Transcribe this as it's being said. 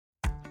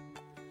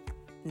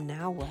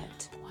Now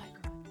what?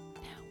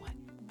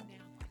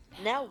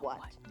 Now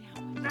what?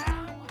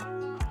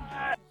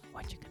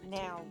 What you gonna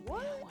Now do?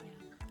 what?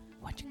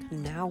 What you gonna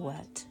Now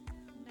what?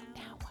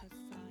 Now what?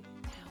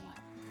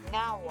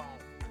 Now what?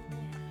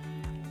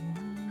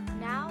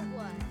 Now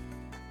what?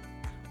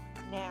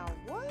 Now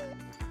what?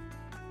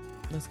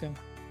 Let's go.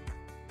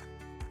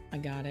 I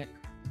got it.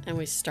 And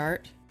we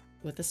start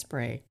with a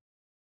spray.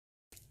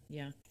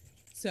 Yeah.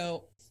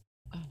 So,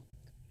 it's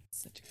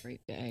such a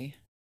great day.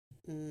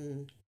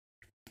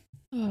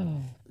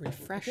 Oh,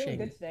 refreshing.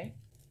 Good today.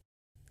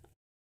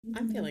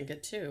 I'm feeling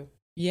good too.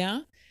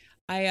 Yeah.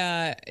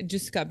 I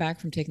just got back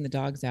from taking the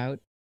dogs out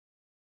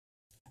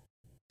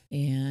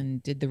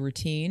and did the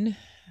routine,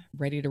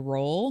 ready to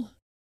roll.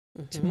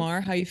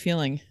 Tamar, how you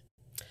feeling?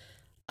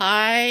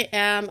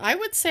 I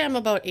would say I'm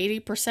about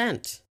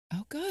 80%.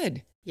 Oh,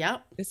 good.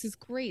 Yep, This is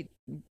great.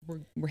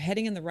 We're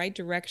heading in the right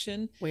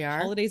direction. we are.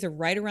 Holidays are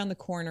right around the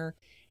corner,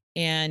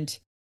 and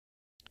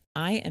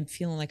I am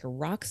feeling like a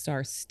rock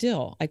star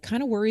still. It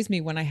kind of worries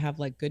me when I have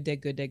like good day,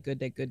 good day, good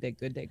day, good day,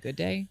 good day, good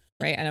day,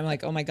 right? And I'm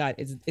like, oh my God,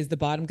 is the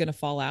bottom going to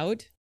fall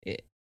out?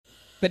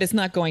 But it's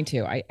not going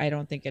to. I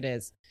don't think it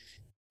is.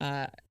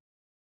 I'm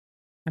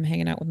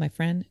hanging out with my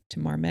friend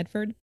Tamar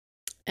Medford.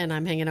 And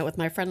I'm hanging out with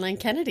my friend Lane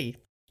Kennedy.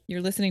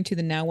 You're listening to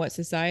the Now What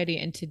Society,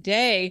 and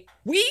today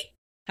we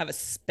have a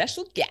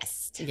special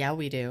guest, Yeah,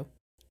 we do.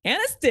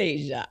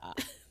 Anastasia.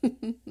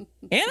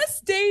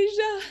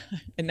 Anastasia.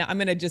 And now I'm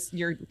going to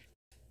your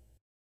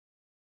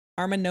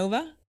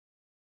Armanova.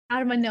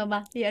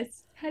 Armanova,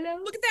 yes. Hello.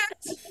 Look at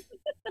that.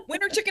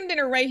 Winter chicken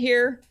dinner right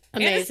here.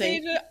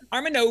 Amazing. Anastasia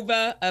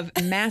Armanova of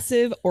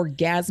Massive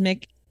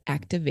Orgasmic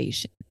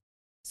Activation.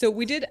 So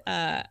we did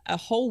a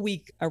whole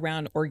week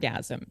around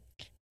orgasm.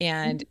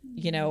 And,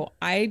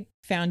 I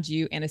found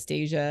you,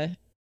 Anastasia,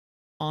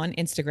 on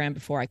Instagram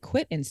before I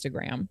quit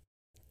Instagram.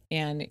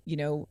 And,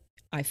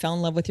 I fell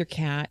in love with your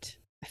cat.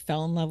 I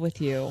fell in love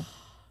with you.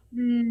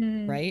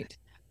 Right?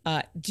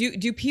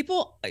 Do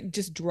people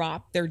just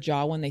drop their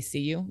jaw when they see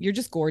you? You're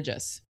just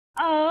gorgeous.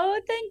 Oh,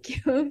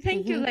 thank you.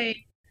 Thank you, Mhm.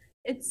 Lane.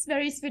 It's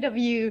very sweet of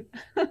you.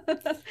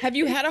 Have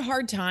you had a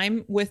hard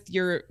time with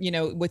your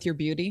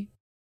beauty?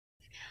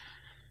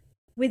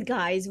 With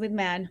guys, with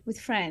men, with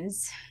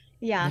friends.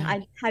 Yeah, Yeah.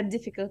 I had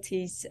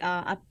difficulties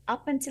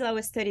up until I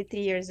was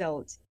 33 years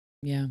old.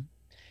 Yeah.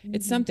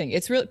 It's Mhm. something.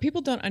 It's really,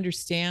 people don't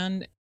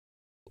understand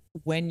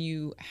when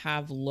you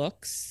have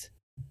looks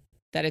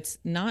that it's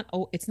not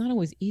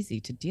always easy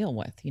to deal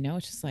with.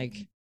 It's just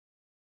like,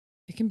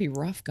 it can be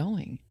rough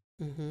going.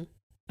 Mm-hmm.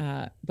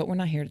 But we're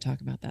not here to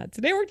talk about that.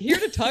 Today we're here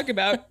to talk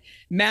about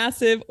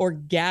massive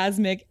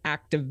orgasmic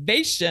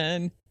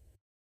activation.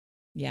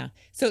 Yeah.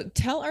 So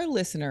tell our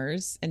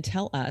listeners and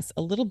tell us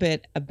a little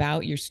bit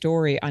about your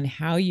story on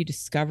how you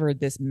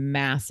discovered this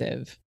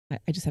massive,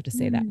 I just have to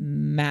say that,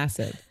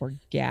 massive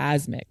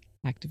orgasmic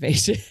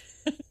activation.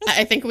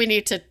 I think we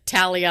need to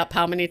tally up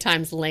how many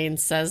times Lane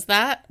says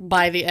that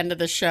by the end of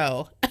the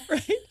show.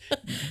 Right?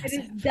 It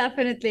is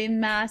definitely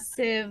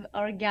massive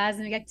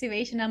orgasmic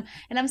activation.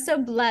 And I'm so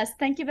blessed.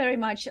 Thank you very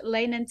much,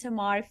 Lane and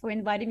Tamar, for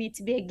inviting me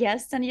to be a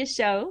guest on your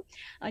show,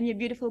 on your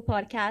beautiful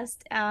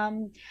podcast.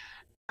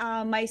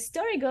 My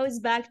story goes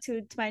back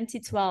to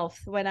 2012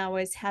 when I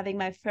was having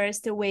my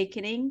first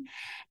awakening.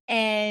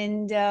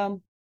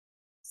 And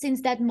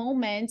since that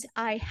moment,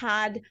 I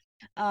had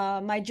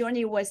my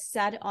journey was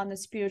set on the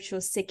spiritual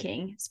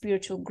seeking,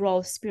 spiritual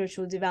growth,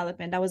 spiritual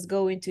development. I was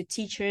going to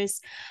teachers,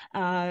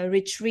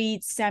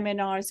 retreats,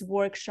 seminars,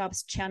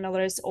 workshops,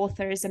 channelers,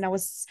 authors, and I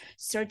was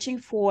searching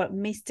for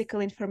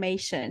mystical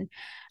information.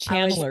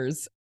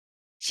 Channelers.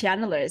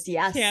 Channelers,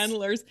 yes.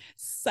 Channelers,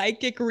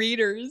 psychic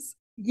readers.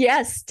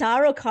 Yes,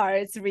 tarot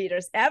cards,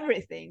 readers,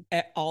 everything.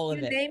 All of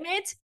You it. name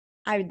it,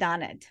 I've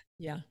done it.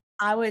 Yeah.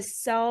 I was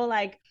so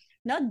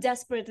not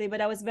desperately, but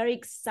I was very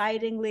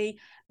excitingly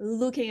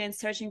looking and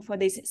searching for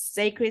these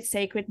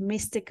sacred,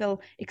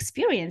 mystical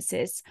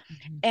experiences.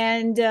 Mhm.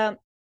 And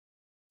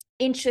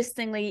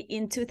interestingly,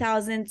 in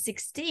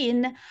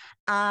 2016,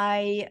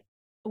 I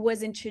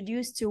was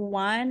introduced to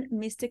one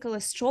mystical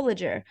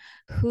astrologer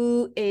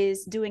who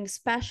is doing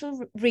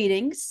special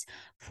readings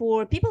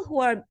for people who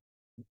are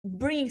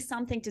bringing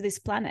something to this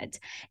planet.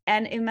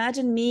 And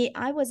imagine me,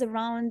 I was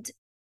around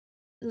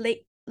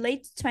late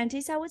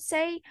 20s, I would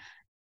say.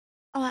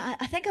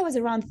 I think I was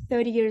around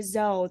 30 years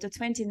old or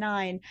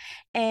 29,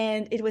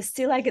 and it was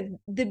still like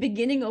the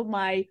beginning of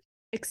my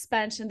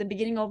expansion, the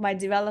beginning of my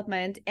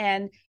development.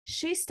 And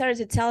she started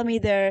to tell me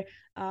there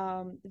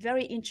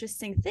very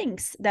interesting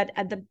things that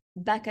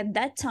back at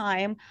that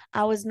time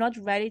I was not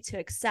ready to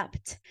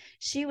accept.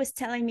 She was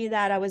telling me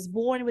that I was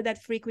born with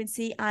that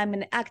frequency. I'm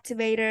an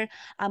activator.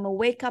 I'm a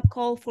wake-up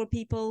call for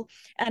people.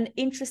 And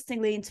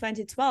interestingly, in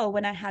 2012,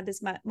 when I had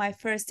this my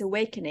first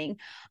awakening,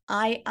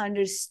 I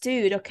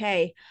understood,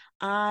 okay,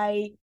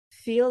 I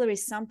feel there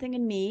is something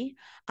in me.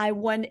 I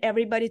want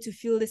everybody to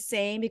feel the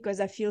same because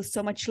I feel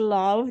so much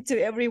love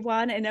to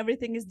everyone, and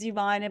everything is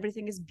divine,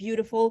 everything is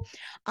beautiful.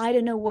 I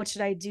don't know, what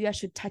should I do? I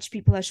should touch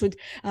people. I should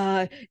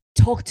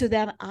talk to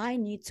them. I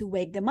need to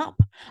wake them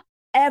up.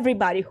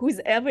 everybody who's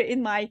ever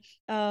in my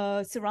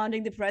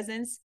surrounding the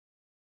presence.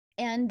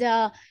 And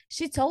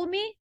she told me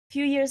a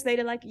few years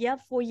later, like, yeah,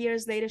 4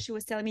 years later, she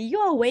was telling me,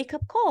 you're a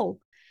wake-up call.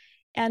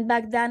 And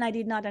back then I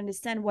did not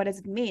understand what does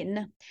it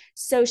mean.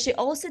 So she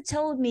also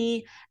told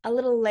me a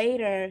little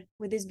later,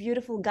 with this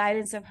beautiful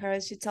guidance of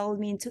hers, she told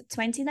me in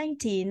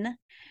 2019,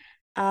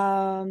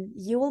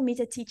 you will meet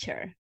a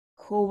teacher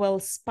who will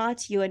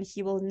spot you, and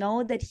he will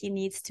know that he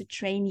needs to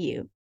train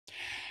you.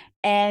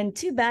 And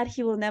too bad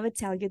he will never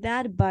tell you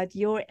that, but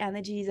your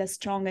energy is as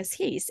strong as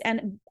his.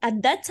 And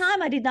at that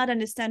time, I did not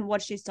understand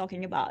what she's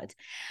talking about.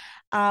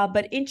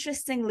 But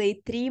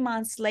interestingly, 3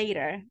 months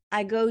later,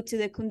 I go to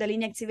the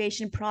Kundalini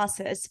activation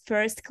process,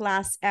 first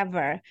class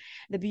ever,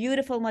 the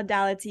beautiful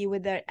modality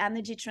with their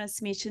energy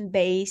transmission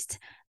based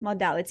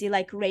modality,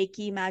 like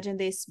Reiki. Imagine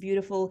this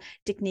beautiful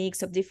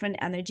techniques of different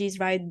energies,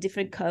 right?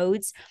 Different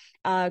codes.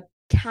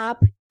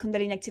 CAP,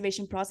 Kundalini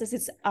activation process.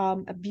 It's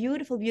a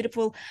beautiful,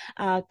 beautiful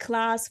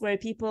class where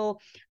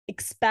people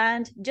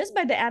expand just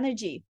by the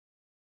energy.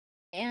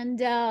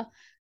 And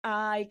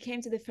I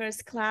came to the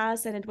first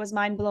class, and it was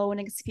mind-blowing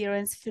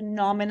experience,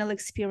 phenomenal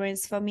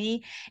experience for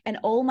me. And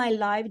all my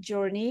life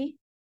journey,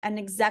 and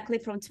exactly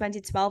from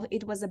 2012,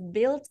 it was a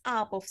build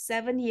up of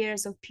 7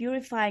 years of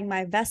purifying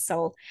my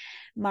vessel,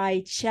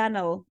 my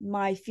channel,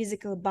 my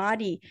physical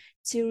body,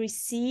 to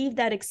receive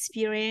that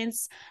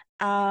experience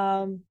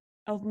of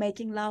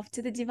making love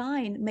to the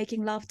divine,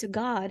 making love to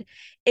God.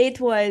 It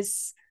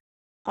was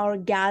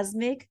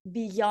orgasmic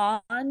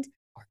beyond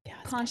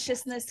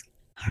consciousness.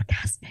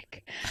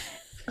 Orgasmic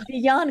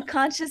beyond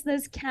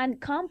consciousness can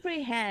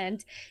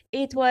comprehend.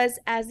 It was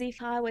as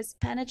if I was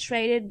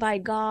penetrated by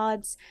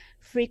God's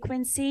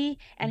frequency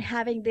and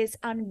having this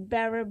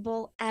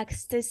unbearable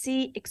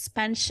ecstasy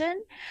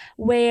expansion,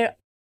 where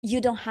you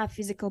don't have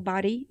physical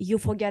body, you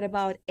forget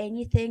about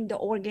anything, the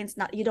organs,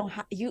 not you don't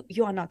have you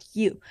are not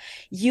you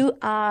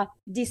are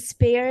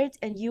despaired,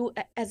 and you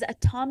as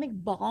atomic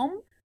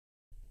bomb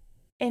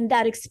in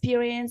that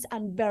experience,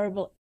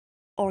 unbearable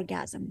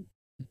orgasm.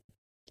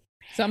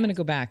 So I'm going to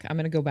go back. I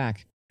want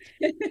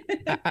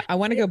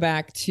to go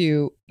back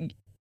to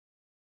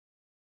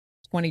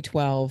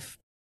 2012.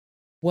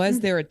 Was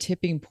there a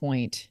tipping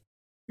point?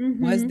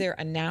 Was there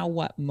a now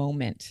what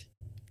moment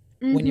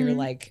when you're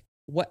like,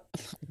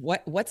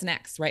 what's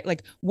next, right?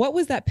 Like, what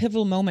was that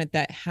pivotal moment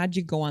that had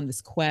you go on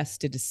this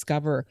quest to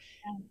discover,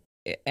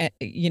 the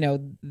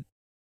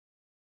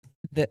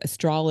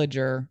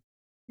astrologer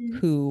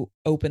who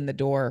opened the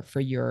door for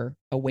your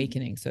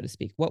awakening, so to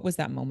speak? What was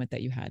that moment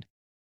that you had?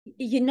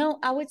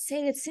 I would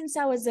say that since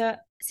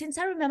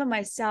I remember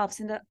myself,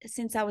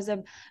 since I was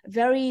a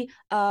very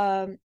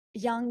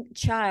young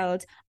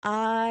child,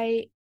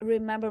 I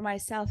remember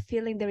myself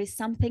feeling there is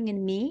something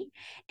in me.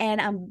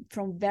 And I'm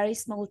from very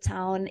small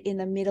town in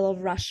the middle of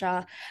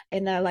Russia,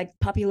 in a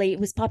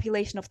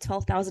population of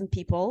 12,000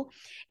 people.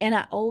 And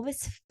I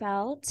always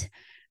felt,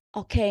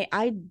 okay,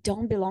 I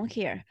don't belong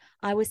here.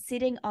 I was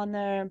sitting on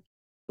a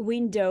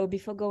window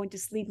before going to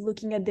sleep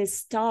looking at the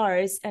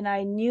stars, and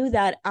I knew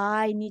that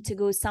I need to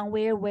go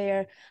somewhere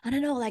where, I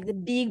don't know, like the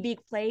big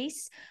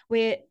place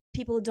where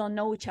people don't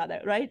know each other,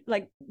 right?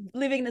 Like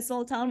living in a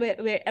small town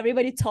where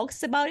everybody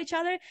talks about each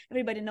other,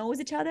 everybody knows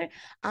each other.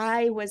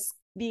 I was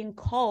being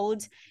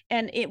called,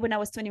 and when I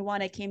was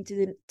 21, I came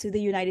to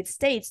the United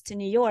States, to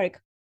New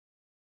York.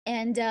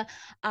 And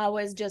I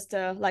was just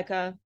like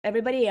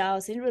everybody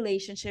else, in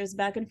relationships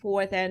back and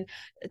forth, and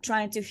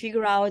trying to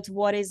figure out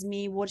what is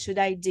me, what should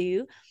I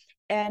do.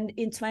 And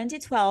in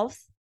 2012,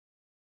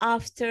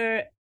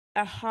 after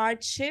a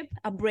hardship,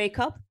 a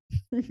breakup,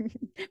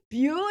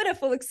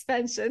 beautiful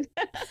expansion,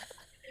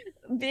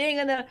 being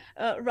in a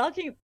rock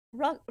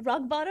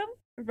bottom.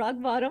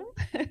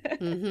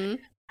 Mm-hmm.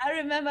 I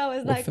remember I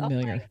was like,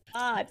 familiar. Oh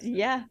my God,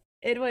 yeah,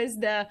 it was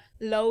the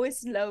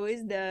lowest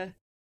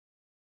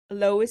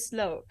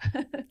low.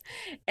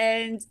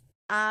 And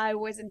I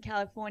was in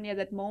California at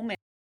that moment.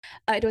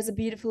 It was a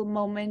beautiful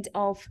moment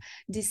of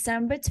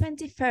December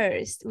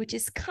 21st, which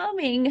is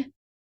coming,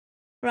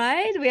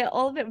 right? We are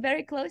all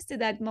very close to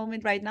that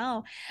moment right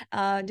now.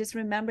 Just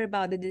remember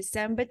about the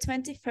December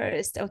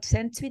 21st of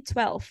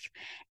 2012.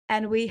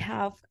 And we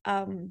have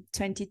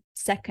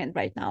 22nd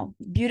right now.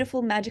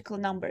 Beautiful, magical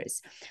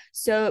numbers.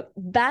 So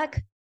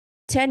back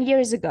 10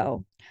 years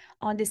ago,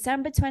 on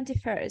December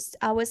 21st,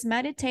 I was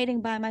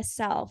meditating by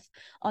myself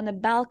on a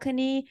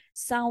balcony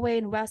somewhere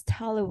in West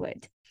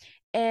Hollywood.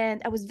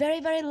 And I was very,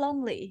 very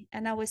lonely.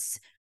 And I was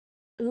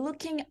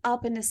looking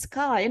up in the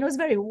sky, and it was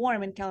very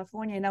warm in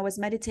California. And I was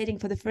meditating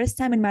for the first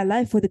time in my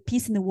life for the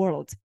peace in the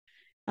world.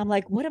 I'm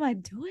like, what am I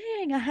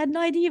doing? I had no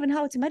idea even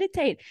how to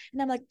meditate.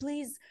 And I'm like,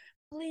 please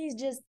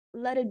just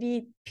let it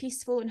be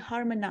peaceful and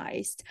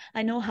harmonized.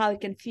 I know how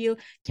it can feel.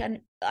 I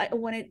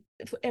want it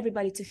for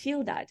everybody to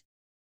feel that.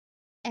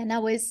 And I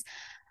was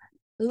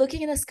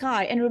looking in the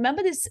sky, and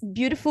remember this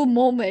beautiful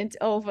moment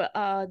of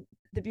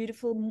the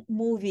beautiful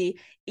movie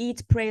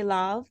Eat, Pray,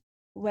 Love,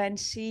 when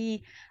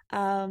she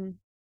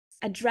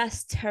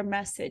addressed her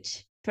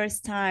message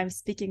first time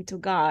speaking to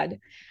God.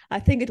 I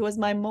think it was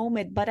my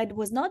moment, but it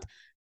was not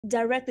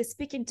directly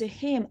speaking to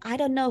him. I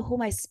don't know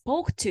whom I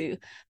spoke to,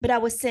 but I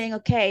was saying,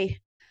 okay,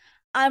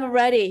 I'm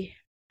ready.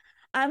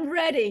 I'm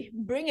ready.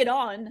 Bring it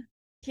on.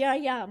 Here I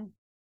am.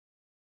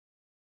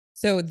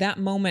 So that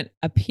moment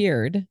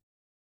appeared,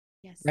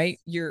 Yes. right?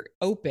 You're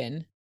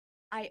open,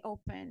 I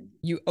open.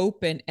 you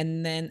open,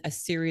 and then a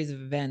series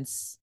of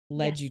events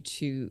led Yes. you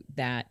to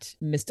that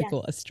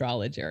mystical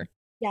astrologer,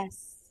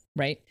 Yes.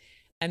 right?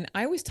 And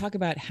I always talk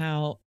about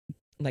how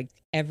like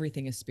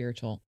everything is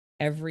spiritual.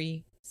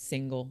 Every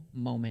single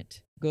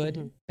moment, good,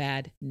 Mhm.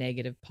 bad,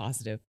 negative,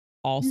 positive,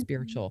 all Mhm.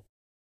 spiritual.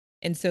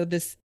 And so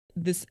this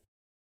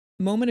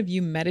moment of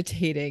you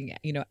meditating,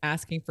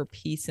 asking for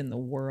peace in the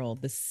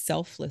world, the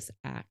selfless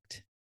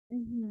act,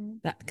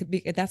 Mhm. that could be,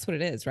 that's what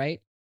it is,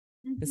 right?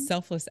 The Mhm.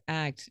 selfless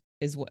act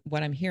is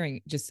what I'm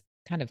hearing just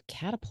kind of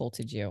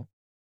catapulted you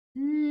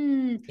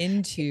Mm.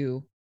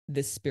 into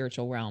this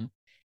spiritual realm.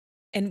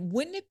 And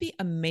wouldn't it be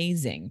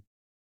amazing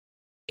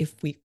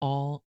if we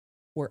all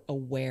were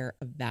aware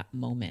of that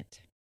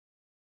moment?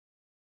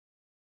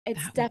 It's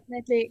That would,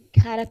 definitely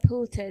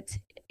catapulted,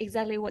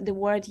 exactly what the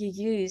word you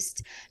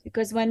used.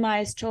 Because when my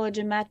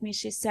astrologer met me,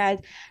 she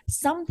said,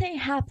 something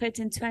happened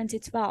in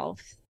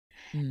 2012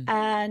 mm,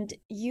 and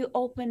you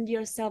opened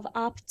yourself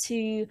up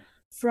to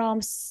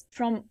from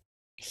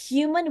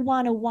human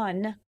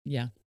 101,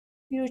 yeah.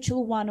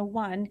 spiritual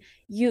 101,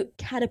 you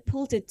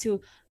catapulted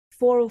to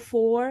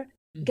 404,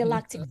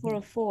 galactic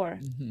 404,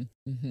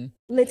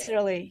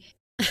 literally.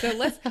 So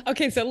let's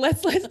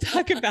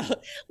talk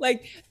about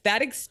like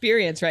that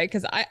experience, right?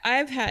 Because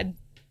I've had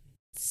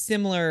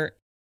similar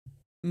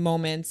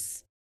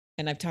moments,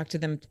 and I've talked to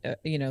them.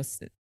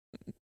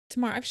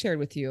 Tomorrow I've shared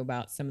with you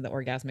about some of the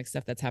orgasmic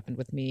stuff that's happened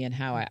with me and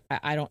how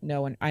I don't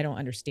know and I don't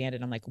understand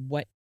it. I'm like,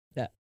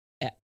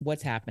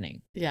 what's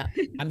happening? Yeah.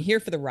 I'm here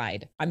for the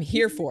ride. I'm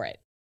here for it.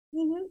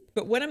 Mhm.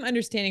 But what I'm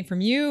understanding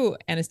from you,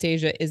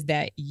 Anastasia, is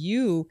that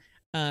you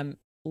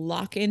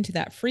lock into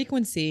that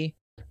frequency,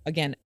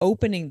 again,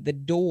 opening the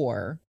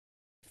door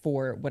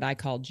for what I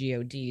call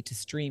God to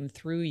stream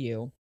through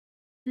you.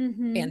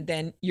 Mhm. And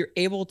then you're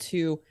able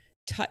to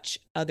touch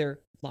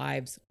other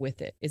lives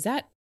with it. Is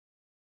that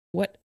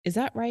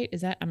right?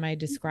 Am I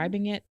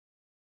describing it?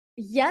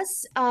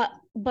 Yes,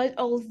 but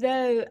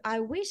although I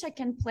wish I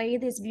can play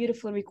this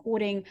beautiful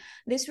recording,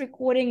 this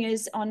recording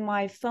is on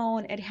my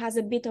phone. It has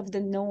a bit of the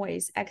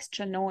noise,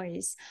 extra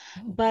noise.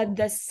 Oh. But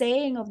the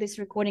saying of this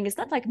recording is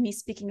not like me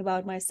speaking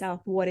about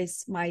myself. What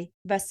is my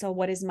vessel?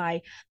 What is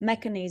my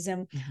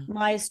mechanism?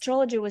 My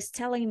astrologer was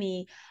telling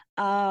me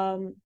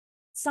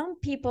some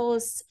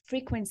people's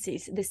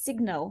frequencies, the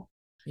signal,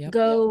 Yep.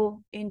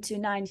 go into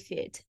 9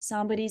 feet.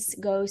 Somebody's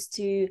goes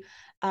to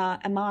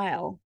a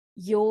mile.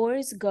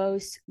 Yours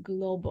goes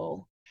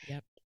global.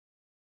 Yep.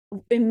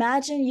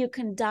 Imagine you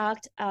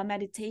conduct a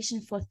meditation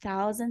for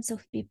thousands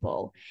of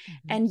people,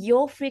 and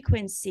your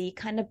frequency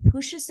kind of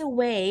pushes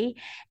away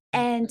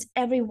and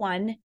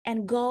everyone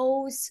and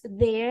goes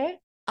there,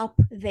 up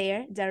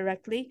there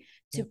directly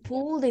to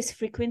pull these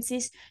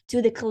frequencies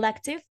to the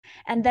collective.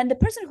 And then the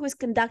person who is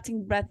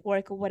conducting breath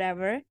work or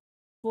whatever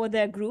for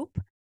the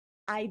group,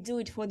 I do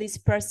it for this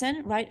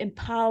person, right?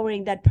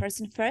 Empowering that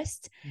person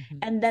first.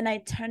 And then I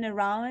turn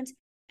around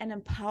and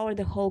empower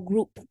the whole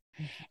group.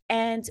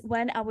 And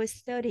when I was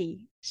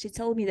 30, she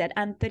told me that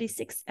I'm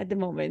 36 at the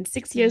moment.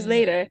 6 years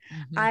later,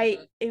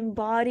 I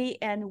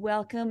embody and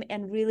welcome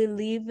and really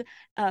live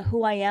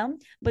who I am.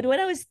 But when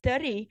I was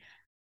 30,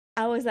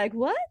 I was like,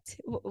 what?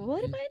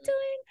 What am I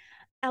doing?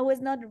 I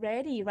was not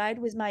ready, right?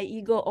 With my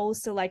ego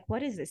also like,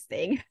 what is this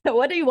thing?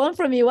 What do you want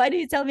from me? Why do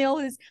you tell me all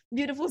these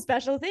beautiful,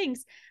 special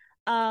things?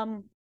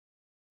 And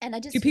I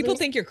just Do people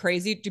think you're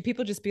crazy? Do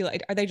people just be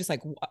like, are they just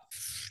like,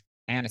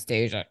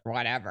 Anastasia,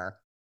 whatever?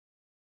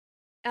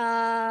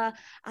 I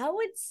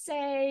would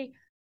say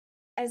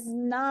as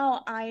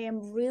now I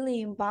am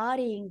really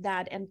embodying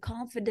that and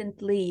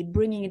confidently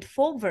bringing it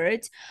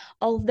forward,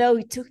 although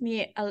it took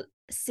me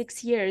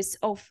 6 years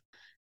of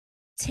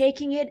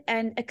taking it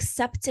and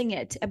accepting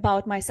it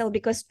about myself,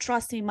 because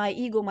trust me, my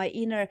ego, my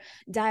inner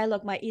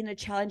dialogue, my inner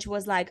challenge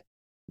was like,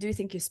 do you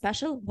think you're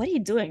special? What are you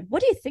doing? What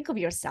do you think of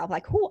yourself?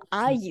 Like, who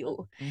are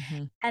you?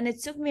 And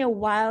it took me a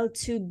while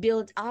to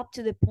build up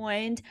to the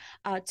point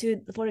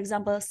for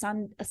example,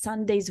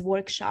 Sunday's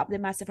workshop, the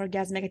massive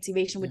orgasmic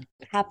activation, which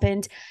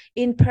happened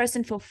in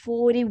person for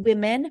 40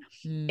 women.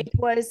 It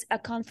was a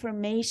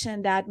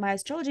confirmation that my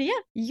astrologer,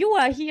 you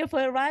are here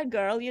for a ride,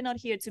 girl. You're not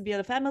here to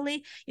build a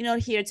family. You're not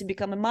here to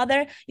become a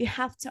mother. You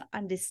have to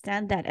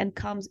understand that and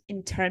come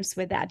in terms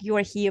with that. You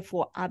are here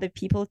for other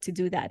people to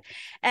do that.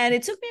 And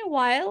it took me a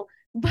while,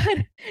 but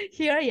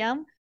here I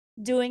am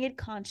doing it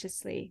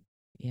consciously.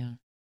 Yeah.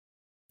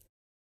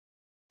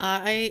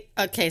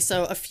 Okay,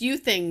 so a few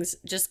things,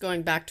 just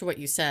going back to what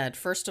you said.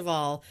 First of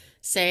all,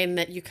 saying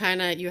that you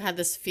had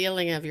this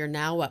feeling of your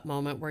now what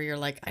moment where you're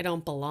like, I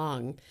don't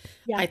belong.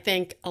 Yeah. I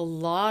think a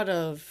lot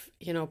of,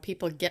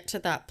 people get to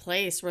that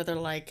place where they're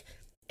like,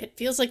 it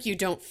feels like you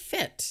don't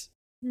fit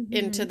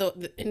into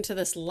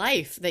this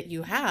life that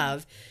you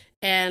have.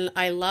 And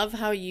I love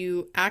how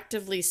you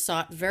actively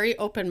sought, very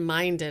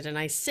open-minded. And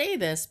I say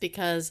this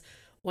because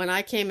when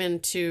I came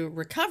into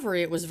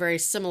recovery, it was very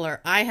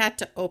similar. I had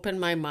to open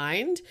my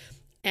mind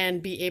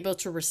and be able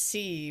to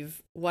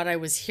receive what I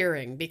was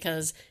hearing,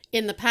 because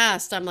in the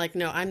past I'm like,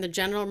 no, I'm the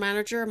general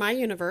manager of my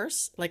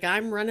universe, like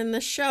I'm running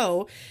the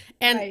show,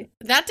 and Right.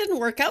 that didn't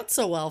work out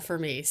so well for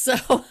me. So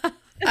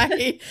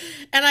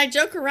I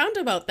joke around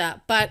about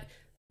that, but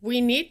we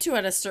need to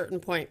at a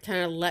certain point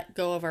kind of let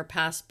go of our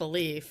past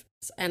beliefs.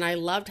 And I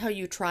loved how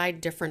you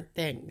tried different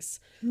things.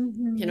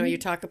 You know, you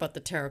talk about the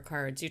tarot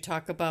cards, you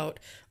talk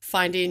about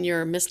finding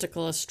your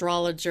mystical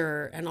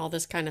astrologer and all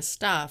this kind of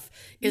stuff.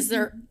 Is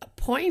there a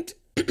point,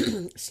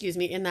 excuse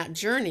me, in that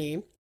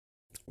journey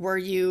where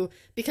you,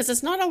 because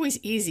it's not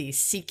always easy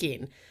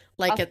seeking,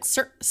 like at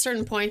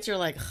certain points you're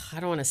like, "Ugh, I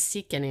don't want to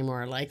seek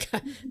anymore. Like,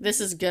 this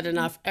is good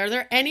enough." Are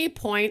there any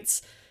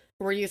points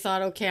where you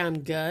thought, okay, I'm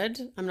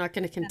good, I'm not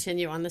going to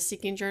continue on the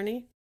seeking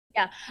journey?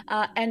 Yeah.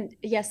 And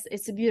yes,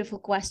 it's a beautiful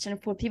question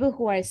for people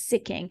who are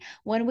seeking.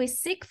 When we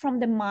seek from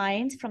the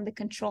mind, from the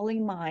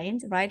controlling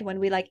mind, right? When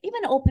we like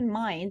even open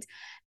mind,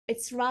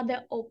 it's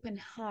rather open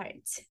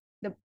heart.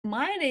 The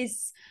mind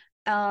is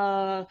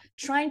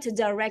trying to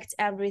direct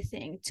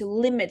everything to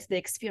limit the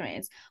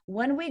experience.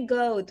 When we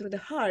go through the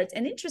heart,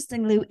 and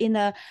interestingly, in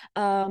a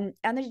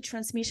energy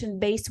transmission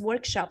based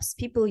workshops,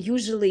 people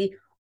usually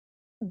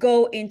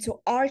go into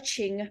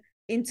arching,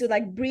 into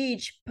like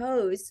bridge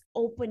pose,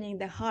 opening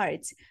the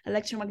heart,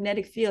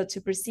 electromagnetic field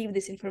to perceive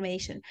this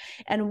information.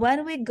 And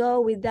when we go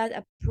with that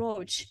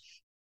approach,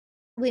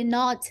 we're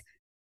not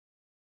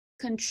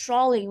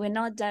controlling, we're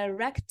not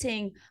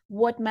directing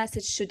what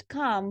message should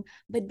come,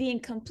 but being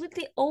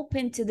completely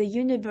open to the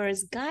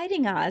universe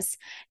guiding us.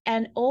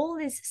 And all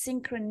these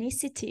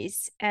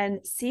synchronicities and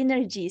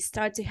synergies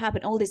start to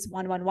happen, all this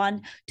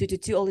 111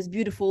 222, all this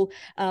beautiful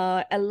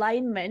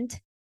alignment.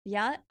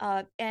 Yeah.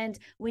 And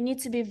we need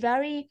to be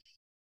very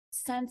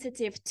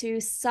sensitive to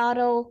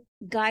subtle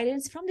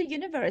guidance from the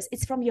universe.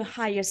 It's from your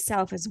higher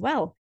self as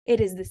well.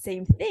 It is the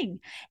same thing.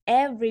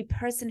 Every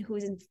person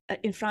who's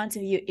in front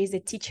of you is a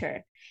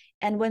teacher.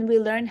 And when we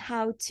learn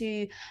how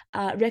to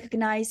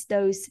recognize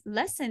those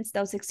lessons,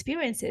 those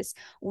experiences,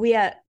 we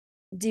are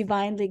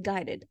divinely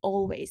guided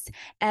always.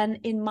 And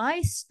in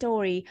my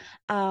story,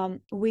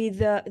 with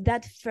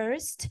that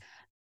first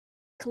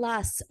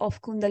class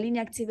of Kundalini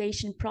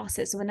activation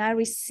process, when I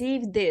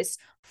received this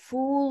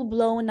full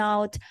blown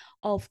out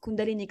of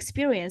Kundalini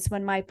experience,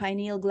 when my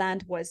pineal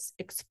gland was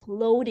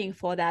exploding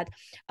for that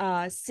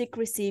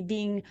secrecy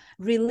being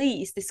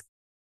released, this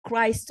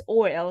Christ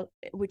oil,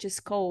 which is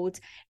called,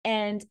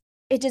 and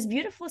it's just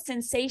beautiful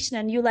sensation.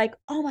 And you're like,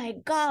 oh my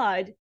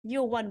God,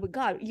 you're one with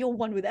God. You're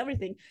one with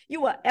everything.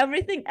 You are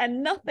everything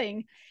and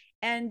nothing.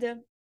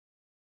 And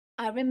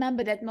I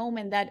remember that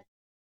moment, that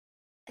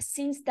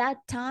since that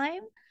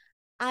time,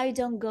 I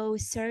don't go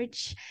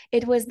search.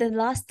 It was the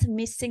last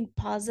missing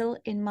puzzle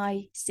in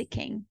my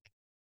seeking.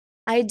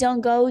 I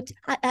don't go,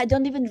 I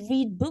don't even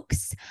read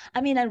books.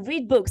 I mean, I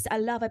read books, I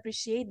love,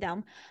 appreciate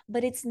them,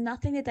 but it's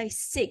nothing that I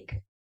seek,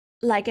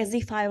 like as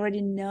if I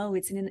already know.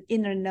 It's an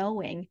inner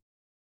knowing.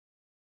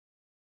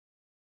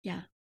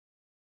 Yeah.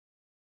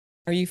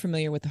 Are you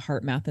familiar with the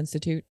Heart Math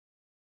Institute?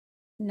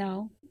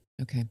 No.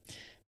 Okay.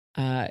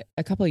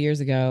 A couple of years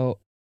ago,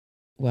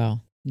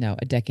 well, no,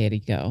 a decade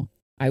ago,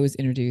 I was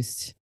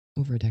introduced,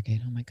 over a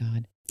decade. Oh my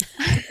God.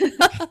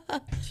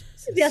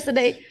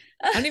 Yesterday.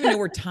 I don't even know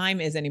where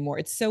time is anymore.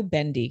 It's so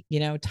bendy. You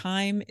know,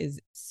 time is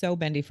so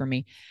bendy for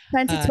me.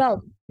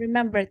 2012.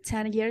 Remember,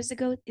 10 years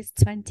ago, it's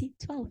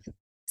 2012.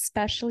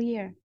 Special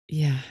year.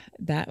 Yeah,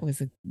 that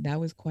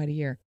was quite a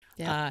year.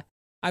 Yeah.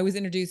 I was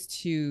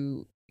introduced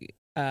to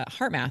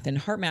heart math, and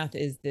heart math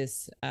is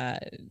this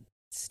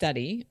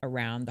study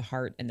around the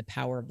heart and the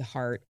power of the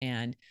heart.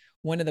 And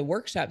one of the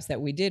workshops that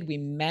we did, we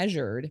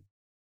measured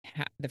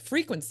the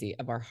frequency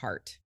of our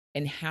heart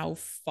and how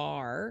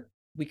far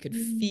we could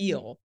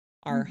feel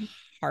our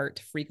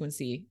heart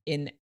frequency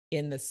in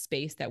the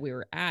space that we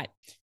were at.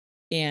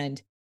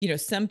 And, you know,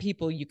 some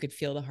people you could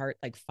feel the heart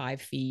like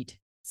 5 feet,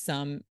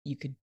 some you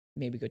could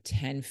maybe go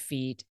 10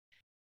 feet.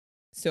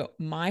 So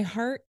my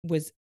heart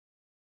was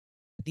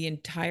the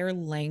entire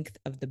length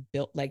of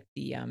the like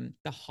the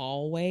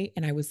hallway.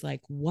 And I was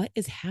like, what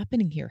is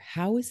happening here?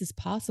 How is this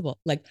possible?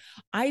 Like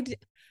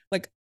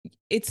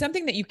it's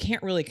something that you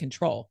can't really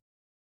control,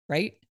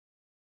 right?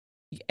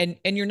 And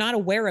you're not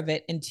aware of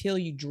it until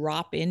you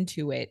drop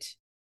into it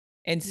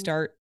and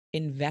start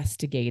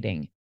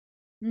investigating,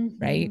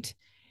 right?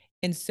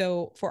 And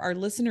so for our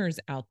listeners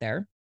out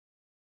there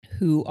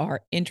who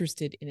are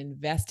interested in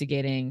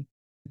investigating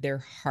their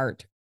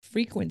heart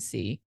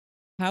frequency,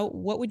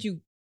 what would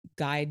you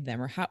guide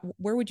them, or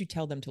where would you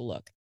tell them to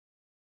look?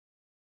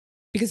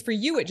 Because for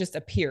you, it just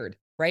appeared,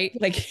 right?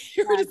 Like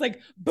you were just like,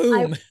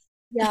 boom.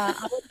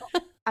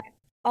 I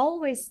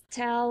always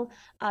tell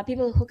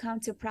people who come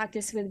to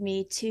practice with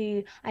me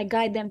I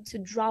guide them to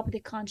drop the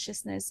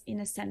consciousness in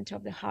the center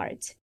of the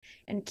heart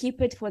and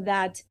keep it for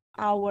that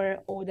hour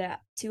or the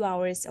 2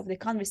 hours of the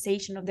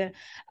conversation, of the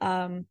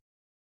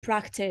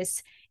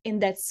practice in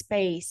that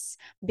space.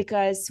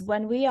 Because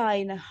when we are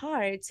in the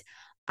heart,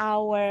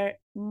 our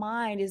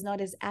mind is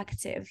not as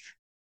active.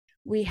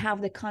 we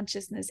have the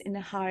consciousness in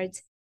the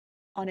heart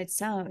on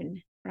its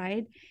own,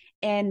 right?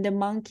 And the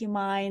monkey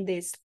mind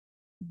is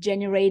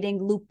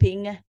generating,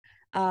 looping,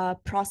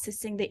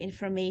 processing the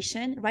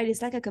information, right?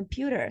 It's like a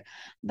computer,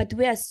 but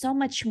we are so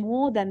much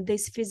more than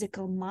this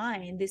physical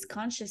mind, this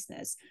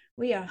consciousness.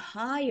 We are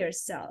higher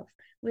self.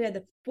 We are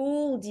the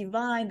full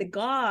divine, the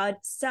God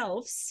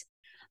selves,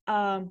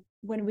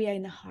 when we are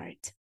in the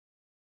heart.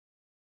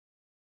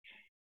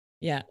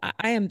 Yeah,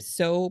 I am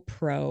so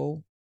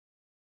pro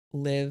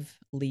live,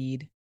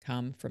 lead,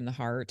 come from the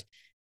heart.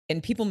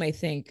 And people may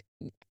think,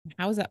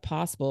 how is that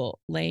possible?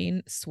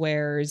 Lane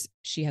swears,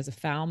 she has a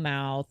foul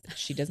mouth,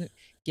 she doesn't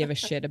give a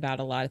shit about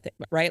a lot of things,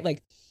 right?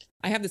 Like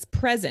I have this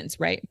presence,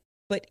 right?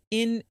 But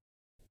in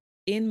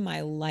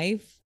my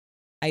life,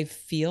 I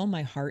feel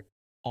my heart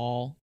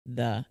all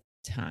the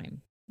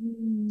time.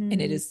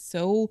 And it is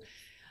so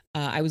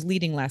I was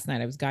leading last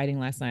night, I was guiding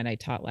last night, I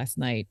taught last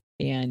night,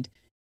 and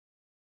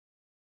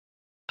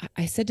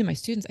I said to my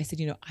students, I said,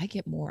 I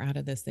get more out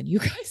of this than you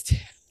guys do.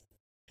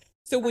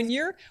 So when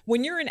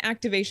you're in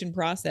activation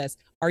process,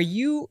 are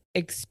you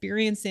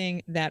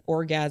experiencing that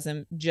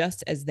orgasm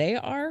just as they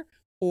are,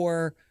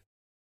 or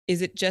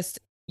is it just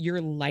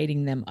you're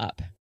lighting them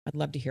up? I'd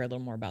love to hear a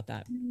little more about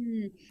that.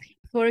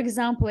 For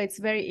example, it's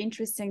a very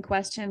interesting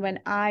question. When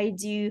I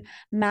do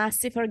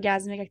massive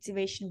orgasmic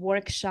activation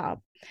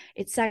workshop,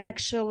 it's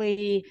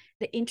actually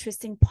the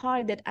interesting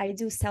part that I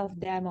do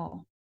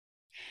self-demo,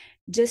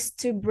 just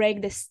to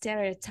break the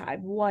stereotype,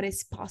 what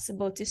is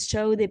possible, to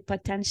show the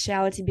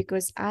potentiality,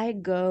 because I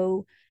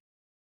go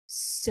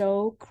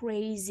so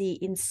crazy,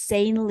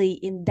 insanely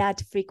in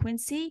that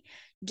frequency,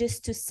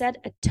 just to set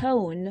a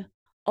tone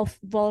of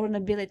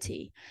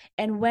vulnerability.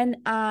 And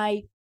when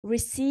I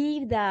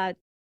receive that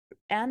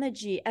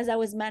energy, as I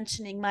was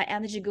mentioning, my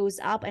energy goes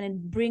up and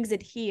it brings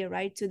it here,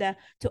 right, to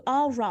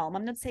our realm.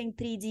 I'm not saying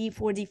 3D,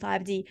 4D,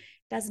 5D,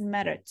 doesn't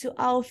matter, to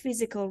our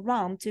physical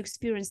realm, to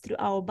experience through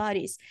our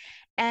bodies.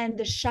 And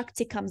the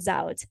Shakti comes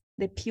out,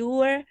 the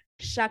pure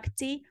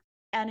Shakti,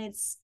 and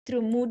it's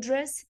through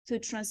mudras, to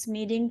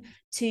transmitting,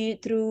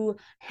 through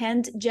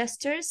hand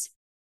gestures.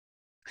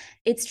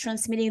 It's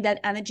transmitting that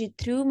energy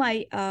through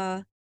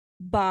my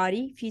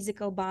body,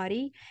 physical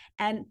body,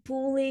 and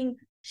pulling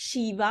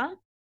Shiva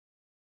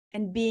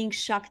and being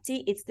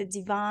Shakti. It's the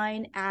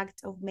divine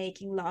act of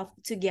making love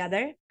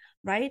together,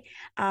 right?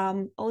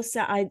 Also,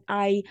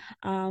 I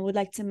would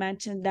like to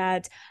mention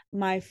that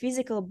my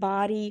physical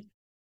body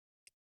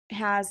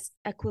has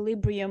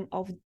equilibrium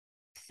of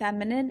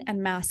feminine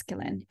and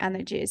masculine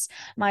energies.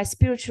 My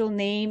spiritual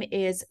name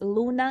is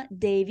Luna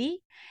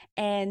Devi,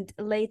 and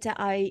later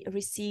I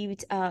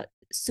received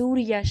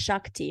Surya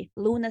Shakti.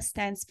 Luna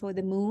stands for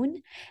the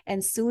moon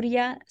and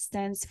Surya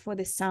stands for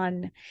the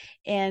sun.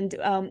 And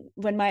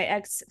when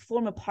my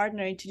former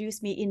partner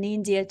introduced me in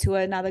India to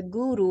another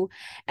guru,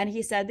 and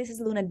he said, "This is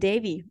Luna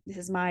Devi, this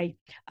is my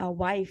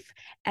wife."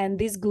 And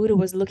this guru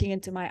was looking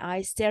into my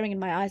eyes, staring in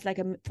my eyes like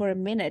for a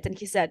minute, and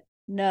he said,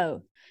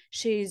 "No,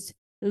 she's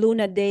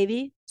Luna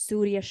Devi,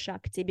 Surya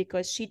Shakti,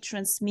 because she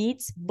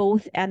transmits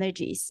both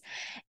energies."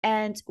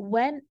 And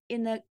when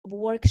in a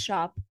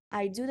workshop,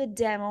 I do the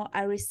demo,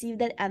 I receive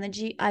that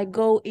energy, I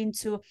go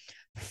into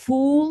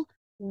full,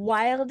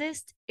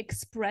 wildest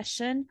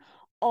expression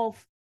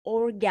of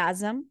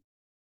orgasm.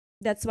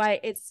 That's why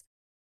it's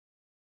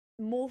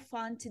more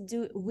fun to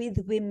do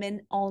with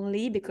women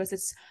only, because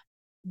it's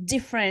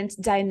different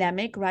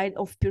dynamic, right,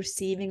 of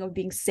perceiving, of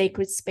being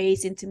sacred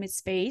space, intimate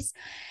space.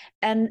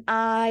 And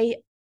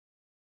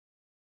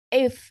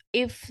if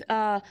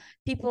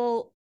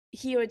people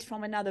hear it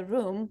from another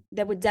room,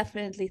 they would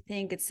definitely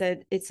think it's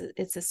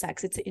a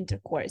sex, it's an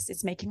intercourse,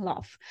 it's making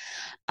love.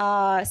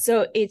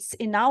 So it's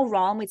in our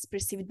realm, it's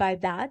perceived by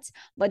that.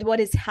 But what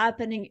is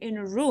happening in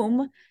a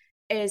room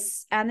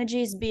is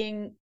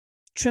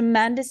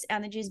tremendous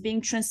energy is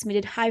being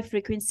transmitted, high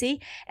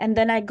frequency. And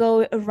then I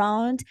go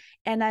around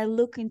and I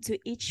look into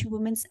each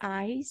woman's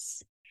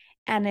eyes,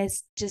 and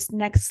it's just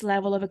next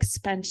level of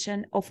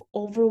expansion, of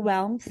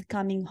overwhelmed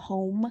coming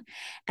home,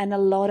 and a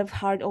lot of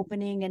heart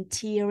opening and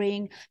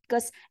tearing,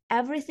 because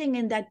everything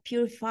in that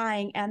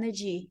purifying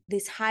energy,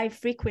 this high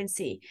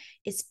frequency,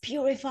 is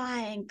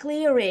purifying,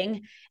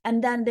 clearing,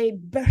 and then they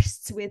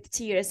burst with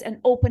tears and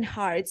open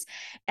hearts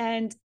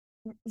and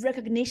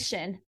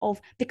recognition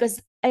of, because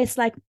it's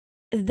like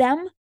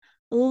them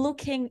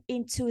looking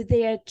into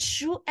their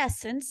true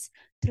essence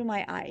through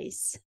my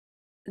eyes,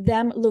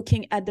 them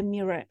looking at the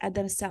mirror at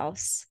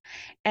themselves.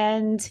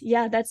 And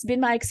yeah, that's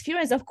been my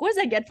experience. Of course,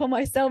 I get for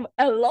myself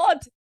a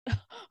lot,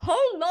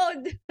 whole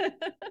lot.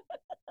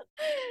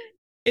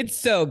 It's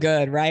so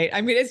good, right?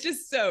 I mean, it's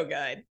just so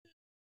good.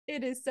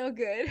 It is so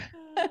good.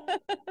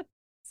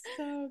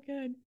 So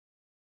good.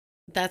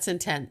 That's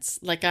intense.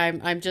 Like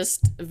I'm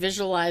just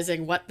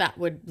visualizing what that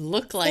would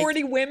look like.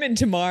 40 women,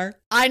 Tamar.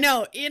 I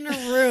know, in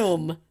a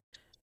room.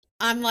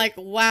 I'm like,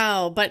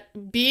 wow, but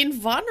being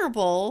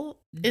vulnerable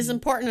is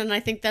important, and I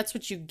think that's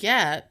what you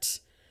get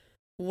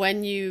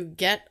when you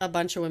get a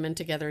bunch of women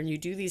together and you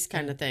do these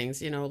kind Yeah. of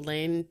things,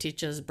 Lane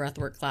teaches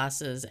breathwork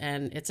classes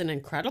and it's an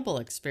incredible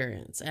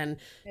experience. And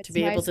to That's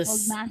be why able it's to,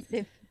 called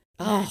massive.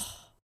 oh,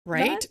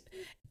 right. Massive.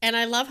 And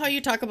I love how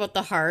you talk about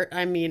the heart.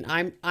 I mean,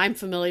 I'm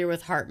familiar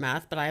with heart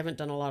math, but I haven't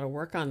done a lot of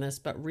work on this.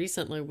 But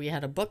recently we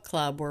had a book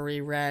club where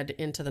we read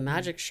Into the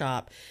Magic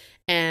Shop.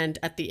 And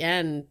at the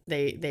end,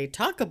 they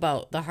talk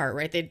about the heart,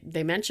 right?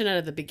 They mention it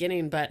at the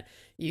beginning, but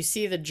you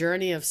see the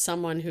journey of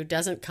someone who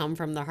doesn't come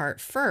from the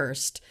heart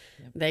first.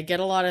 Yep. They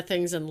get a lot of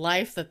things in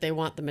life that they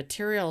want the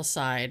material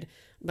side,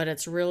 but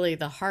it's really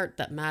the heart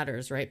that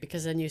matters, right?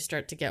 Because then you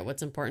start to get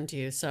what's important to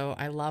you. So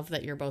I love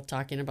that you're both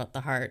talking about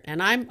the heart.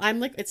 And I'm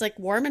like, it's like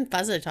warm and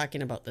fuzzy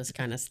talking about this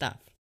kind of stuff.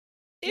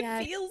 It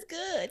Yes. feels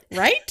good.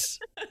 Right?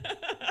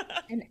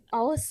 And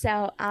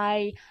also,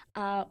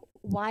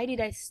 why did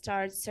I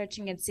start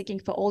searching and seeking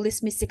for all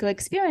these mystical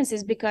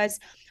experiences? Because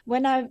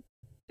when I've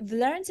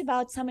learned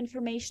about some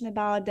information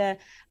about the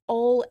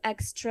all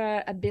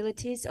extra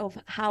abilities of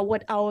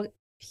what our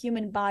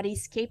human body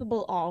is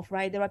capable of,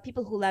 right? There are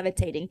people who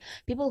levitating,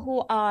 people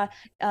who are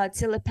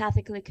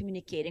telepathically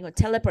communicating or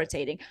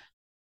teleporting.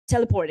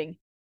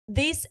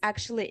 This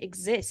actually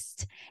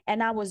exists,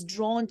 and I was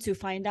drawn to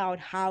find out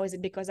how is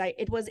it, because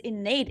it was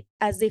innate,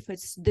 as if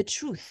it's the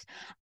truth.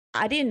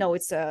 I didn't know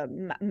it's a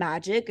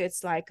magic.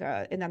 It's like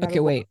in another Okay,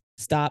 world. wait.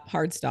 Stop.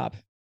 Hard stop.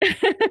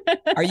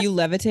 Are you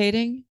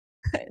levitating?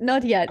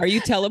 Not yet. Are you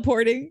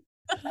teleporting?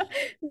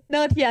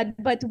 Not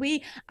yet, but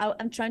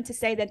I'm trying to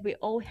say that we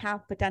all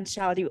have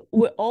potentiality.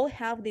 We all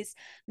have these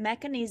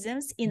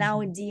mechanisms in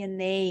our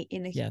DNA.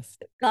 Yes.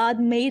 God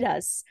made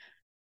us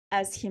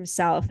as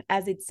himself,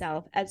 as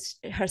itself, as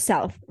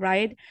herself,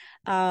 right?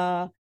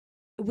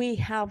 We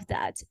have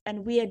that,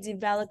 and we are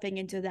developing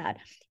into that.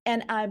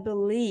 And I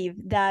believe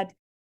that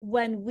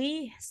when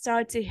we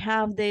start to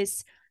have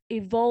this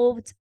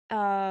evolved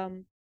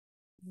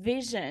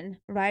vision,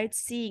 right,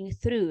 seeing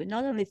through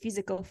not only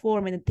physical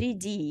form in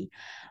 3D,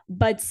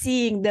 but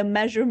seeing the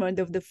measurement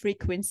of the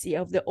frequency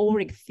of the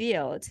auric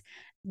field,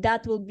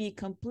 that will be a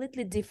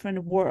completely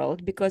different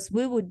world, because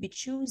we would be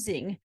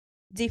choosing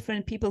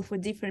different people for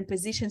different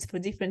positions, for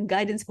different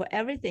guidance, for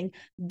everything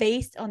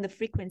based on the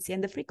frequency.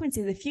 And the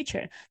frequency is the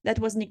future. That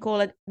was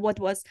Nikola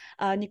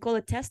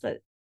Tesla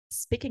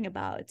speaking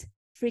about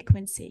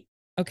frequency.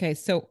 Okay,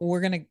 so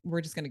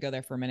we're just gonna go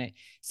there for a minute.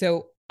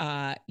 So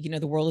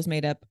the world is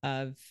made up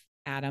of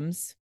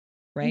atoms,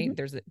 right?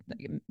 There's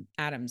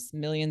atoms,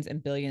 millions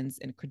and billions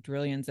and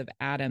quadrillions of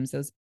atoms.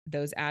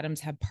 Those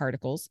atoms have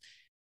particles,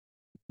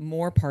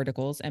 more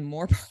particles and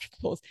more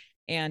particles.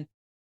 And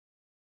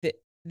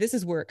this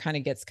is where it kind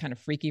of gets kind of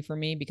freaky for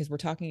me, because we're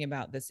talking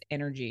about this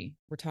energy.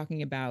 We're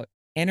talking about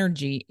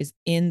energy is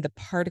in the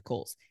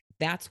particles.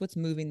 That's what's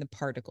moving the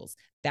particles.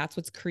 That's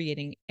what's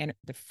creating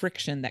the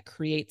friction that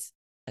creates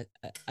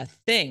a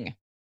thing,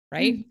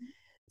 right?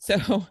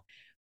 So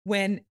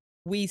when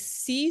we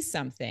see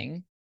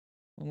something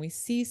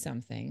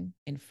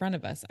in front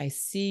of us, I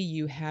see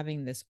you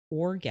having this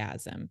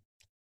orgasm.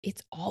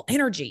 It's all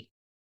energy.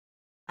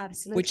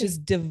 Absolutely. Which is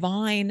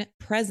divine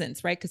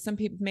presence, right? Because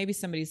maybe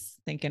somebody's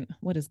thinking,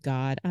 what is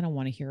God? I don't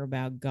want to hear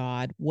about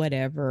God,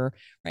 whatever,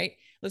 right?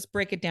 Let's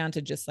break it down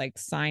to just like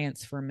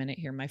science for a minute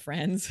here, my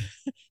friends.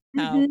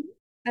 I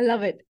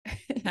love it.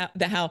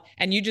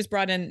 And you just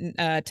brought in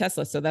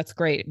Tesla, so that's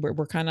great.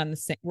 We're kind of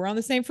we're on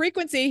the same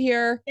frequency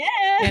here,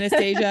 yeah.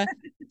 Anastasia.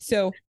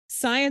 So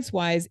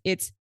science-wise,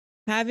 it's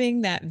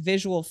having that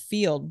visual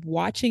field,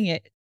 watching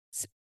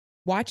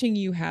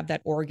you have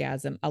that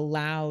orgasm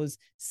allows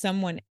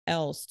someone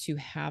else to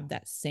have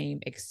that same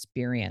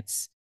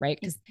experience, right?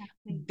 Because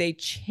they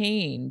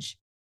change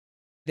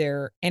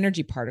their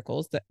energy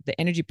particles.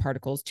 The energy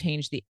particles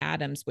change the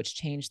atoms, which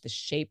change the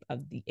shape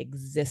of the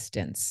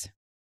existence.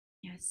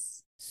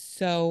 Yes.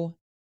 So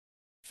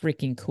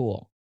freaking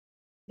cool.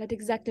 That's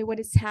exactly what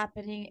is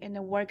happening in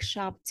a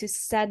workshop, to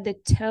set the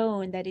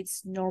tone that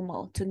it's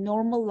normal, to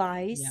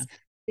normalize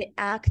the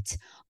act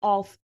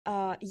of,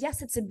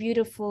 yes, it's a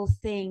beautiful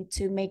thing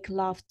to make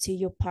love to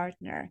your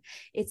partner.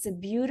 It's a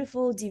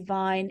beautiful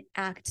divine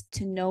act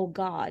to know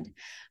God,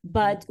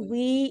 but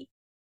we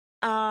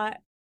are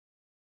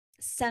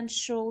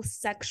sensual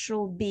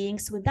sexual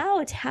beings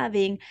without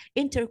having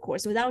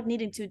intercourse, without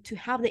needing to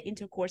have the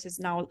intercourse. Is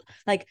now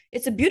like,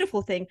 it's a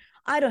beautiful thing.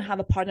 I don't have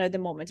a partner at the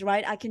moment,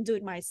 right? I can do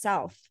it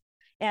myself.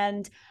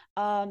 And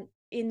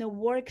in a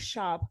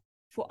workshop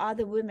for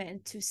other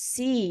women to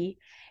see,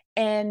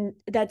 and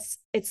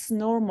it's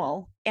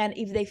normal, and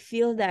if they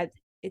feel that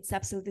it's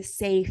absolutely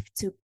safe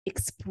to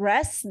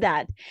express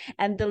that,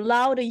 and the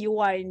louder you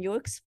are in your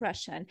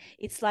expression,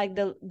 it's like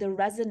the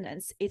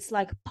resonance, it's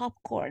like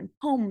popcorn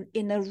home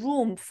in a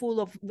room full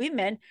of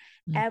women.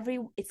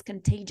 It's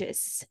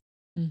contagious.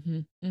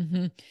 And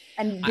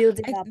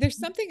building up. There's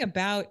something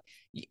about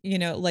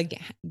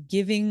like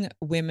giving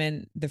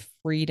women the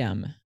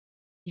freedom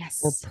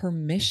or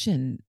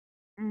permission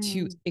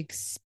to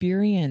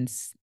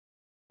experience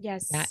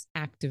that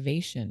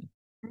activation.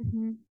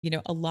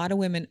 A lot of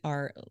women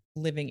are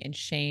living in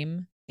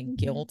shame and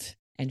guilt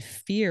and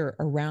fear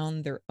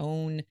around their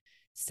own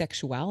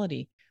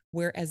sexuality,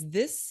 whereas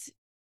this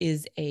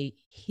is a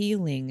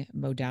healing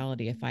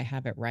modality, if I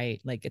have it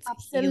right. Like it's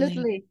healing,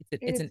 Absolutely.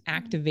 it's an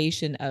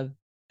activation of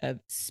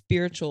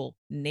spiritual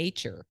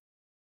nature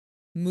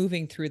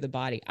moving through the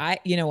body.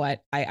 You know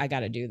what? I got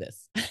to do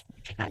this.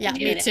 Yeah,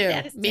 me too.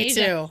 Me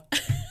too.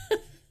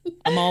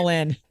 I'm all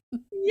in.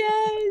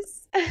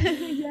 Yes.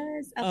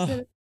 Yes,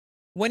 absolutely.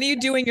 When are you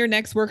doing your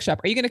next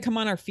workshop? Are you going to come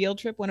on our field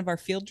trip, one of our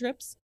field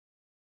trips?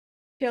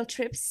 Field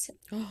trips.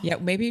 Yeah,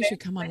 maybe you should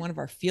come on one of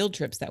our field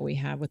trips that we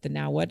have with the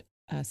Now What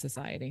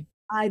Society.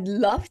 I'd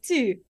love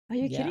to. Are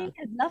you Yeah. kidding?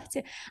 I'd love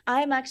to.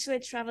 I'm actually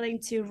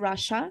traveling to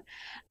Russia,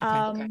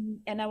 Okay.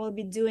 and I will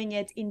be doing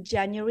it in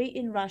January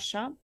in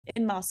Russia,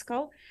 in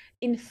Moscow,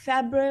 in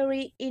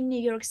February in New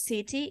York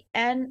City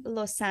and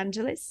Los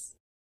Angeles.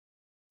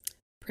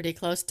 Pretty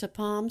close to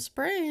Palm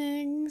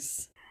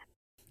Springs.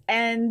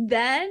 And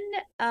then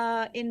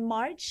in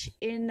March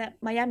in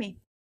Miami.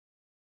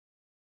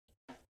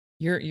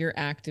 You're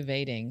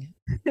activating.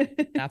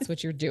 That's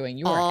what you're doing.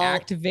 You are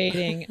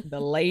activating the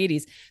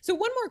ladies. So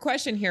one more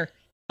question here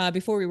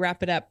before we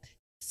wrap it up.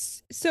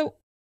 So,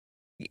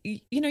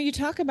 you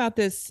talk about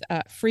this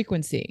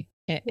frequency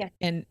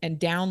and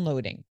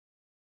downloading.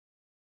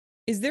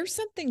 Is there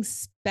something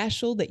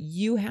special that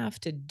you have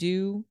to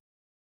do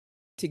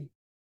to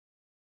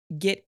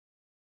get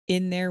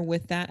in there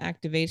with that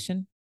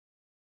activation?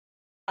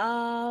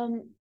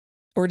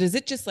 Or does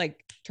it just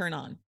like turn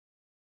on?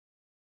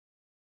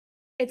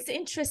 It's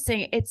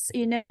interesting. It's,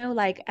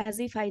 like as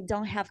if I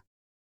don't have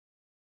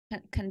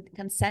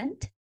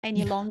consent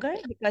any longer,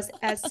 because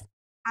as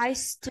I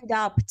stood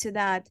up to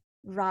that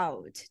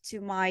route,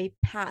 to my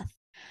path,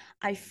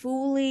 I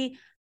fully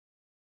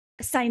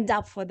signed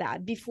up for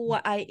that before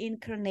I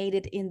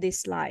incarnated in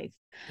this life.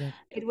 Yeah.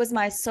 It was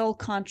my soul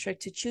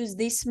contract to choose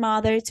this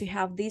mother, to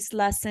have these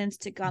lessons,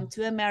 to come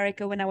to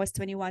America when I was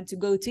 21, to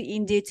go to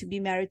India, to be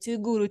married to a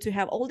guru, to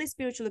have all these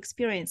spiritual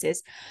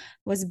experiences,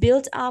 was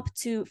built up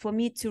for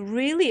me to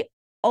really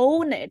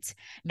own it.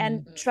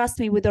 And trust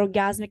me, with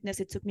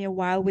orgasmicness, it took me a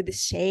while, with the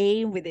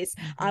shame, with this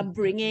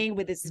upbringing,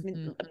 with this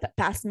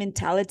past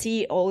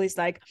mentality, always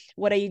like,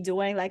 what are you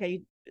doing? Like, are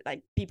you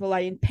like, people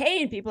are in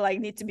pain, people like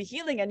need to be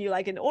healing, and you're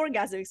like an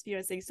orgasm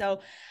experiencing.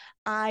 So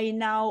I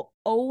now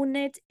own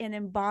it and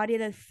embody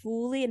that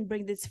fully and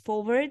bring this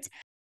forward.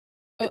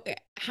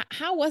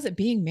 How was it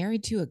being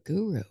married to a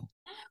guru?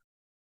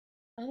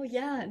 Oh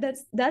yeah,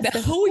 that's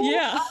the whole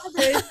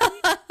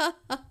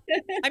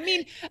I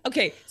mean,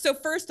 okay. So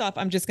first off,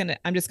 I'm just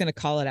gonna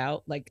call it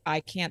out. Like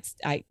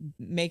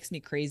makes me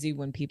crazy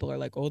when people are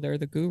like, oh, they're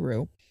the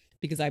guru,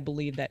 because I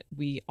believe that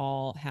we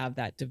all have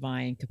that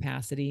divine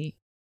capacity.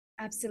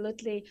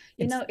 Absolutely.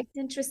 It's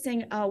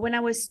interesting. When I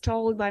was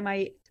told by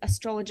my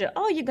astrologer,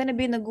 oh, you're going to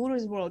be in the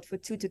guru's world for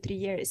 2 to 3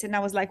 years. And I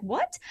was like,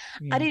 what?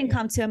 I didn't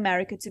come to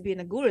America to be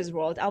in a guru's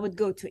world. I would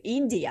go to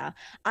India.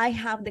 I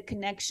have the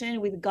connection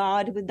with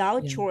God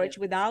without church,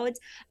 without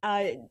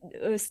a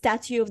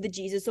statue of the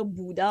Jesus or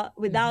Buddha,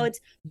 without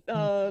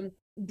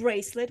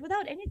bracelet,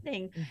 without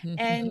anything.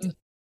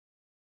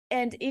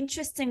 And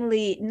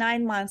interestingly,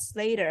 9 months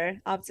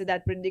later, after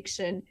that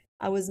prediction,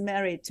 I was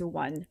married to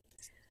one.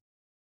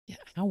 Yeah.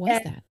 How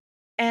was that?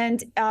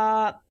 And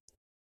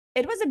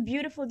it was a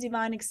beautiful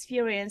divine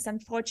experience,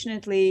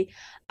 unfortunately.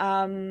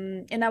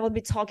 And I will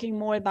be talking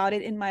more about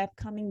it in my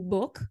upcoming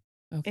book,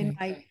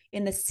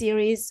 in the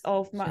series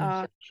of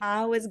how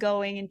I was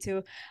going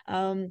into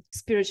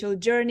spiritual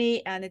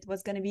journey. And it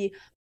was going to be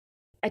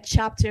a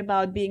chapter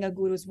about being a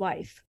guru's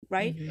wife,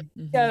 right?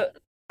 So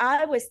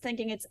I was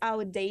thinking it's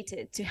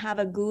outdated to have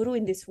a guru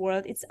in this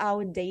world. It's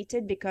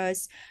outdated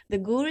because the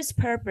guru's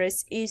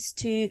purpose is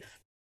to,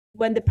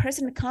 when the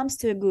person comes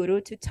to a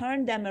guru, to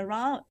turn them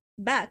around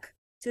back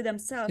to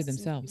themselves,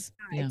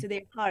 to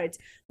their heart.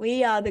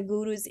 We are the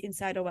gurus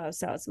inside of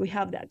ourselves. We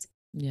have that.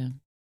 Yeah.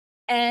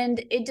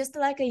 And it just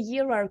like a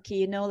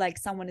hierarchy, like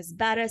someone is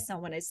better,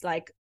 someone is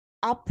like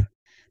up.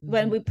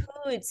 When we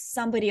put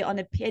somebody on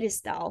a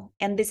pedestal,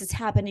 and this is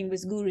happening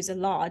with gurus a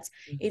lot,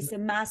 it's a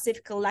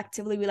massive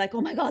collectively, we're like,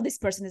 oh my God, this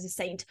person is a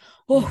saint.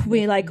 Oh,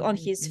 we're like on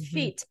his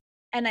feet.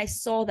 And I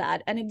saw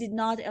that, and it did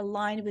not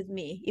align with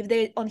me. If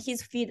they're on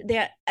his feet,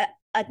 they're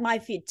at my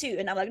feet too.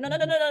 And I'm like, no,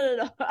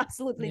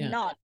 absolutely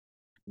not.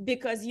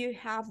 Because you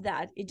have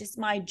that. It just,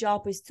 my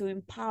job is to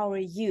empower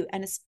you,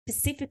 and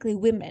specifically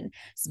women,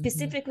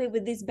 specifically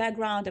with this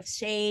background of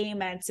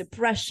shame and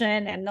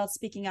suppression and not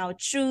speaking our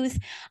truth.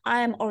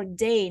 I am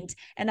ordained.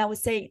 And I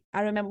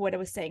remember what I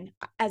was saying.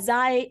 As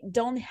I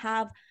don't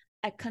have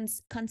a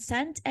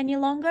consent any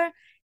longer,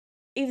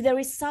 if there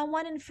is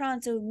someone in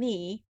front of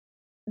me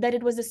that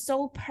it was the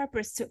sole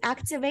purpose to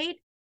activate,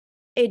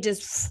 it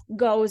just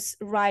goes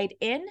right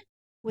in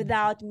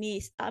without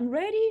me, I'm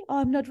ready or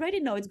I'm not ready.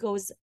 No, it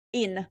goes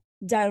in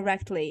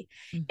directly.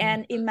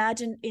 And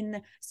imagine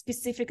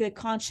specifically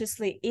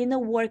consciously in a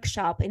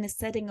workshop, in a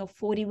setting of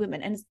 40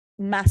 women, and it's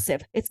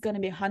massive. It's going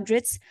to be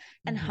hundreds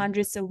and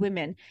hundreds of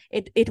women.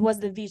 It was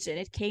the vision.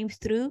 It came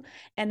through,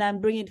 and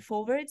I'm bringing it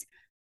forward.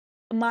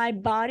 my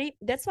body,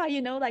 that's why,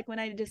 like when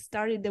I just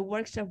started, the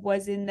workshop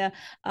was in the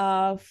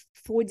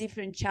 4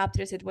 different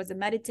chapters. It was a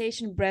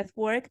meditation, breath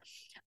work,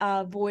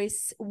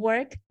 voice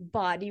work,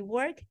 body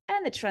work,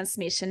 and the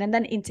transmission, and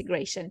then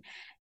integration.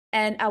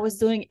 And I was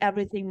doing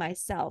everything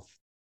myself.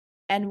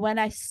 And when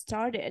I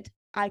started,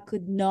 I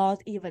could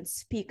not even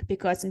speak,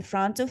 because in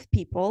front of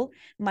people,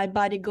 my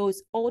body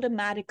goes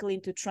automatically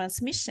into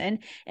transmission,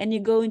 and you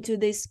go into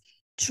this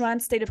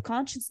trance state of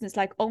consciousness,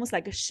 like almost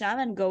like a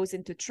shaman goes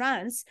into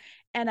trance.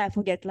 And I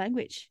forget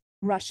language,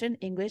 Russian,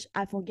 English.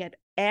 I forget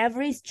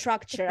every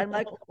structure. I'm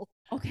like,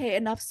 okay,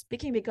 enough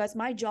speaking, because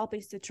my job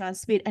is to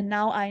transmit. And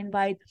now I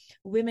invite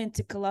women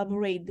to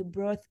collaborate, the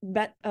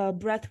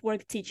breath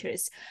work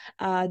teachers,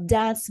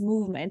 dance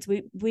movement.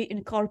 We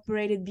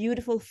incorporated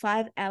beautiful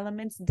 5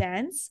 elements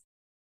dance,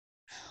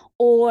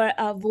 or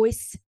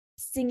voice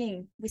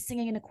singing. We're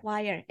singing in a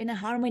choir, in a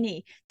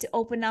harmony, to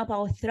open up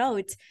our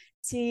throat,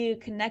 to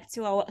connect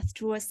to our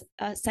true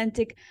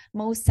authentic,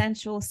 most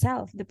sensual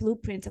self, the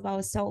blueprint of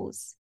our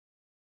souls.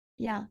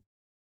 Yeah.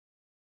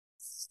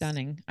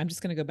 Stunning. I'm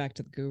just going to go back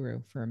to the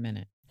guru for a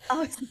minute.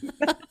 Oh,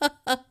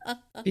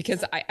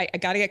 because I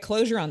got to get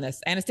closure on this.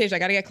 Anastasia, I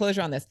got to get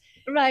closure on this.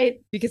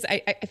 right. Because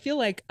I feel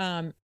like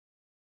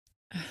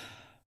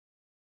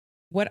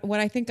what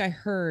I think I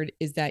heard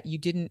is that you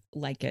didn't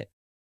like it.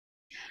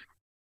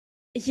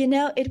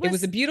 It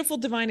was a beautiful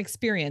divine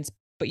experience,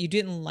 but you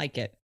didn't like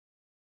it.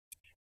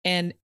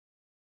 And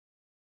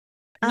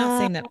I'm not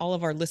saying that all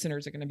of our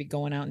listeners are going to be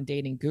going out and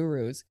dating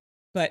gurus,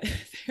 but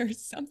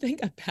there's something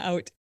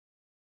about,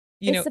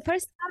 it's the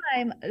first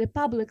time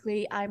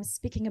publicly I'm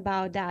speaking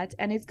about that,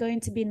 and it's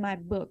going to be in my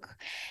book.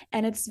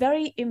 And it's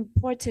very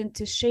important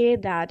to share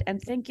that. And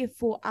thank you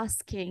for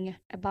asking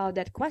about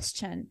that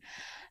question,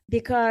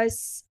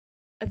 because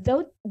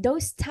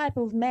those type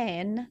of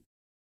men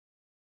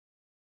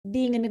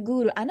being in a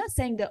guru, I'm not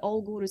saying that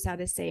all gurus are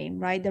the same,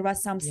 right? There are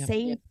some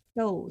same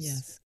souls.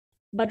 Yes.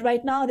 But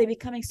right now they're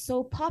becoming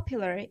so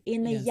popular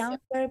in the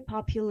younger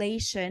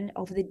population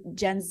of the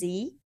Gen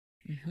Z,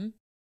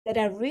 that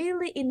are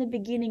really in the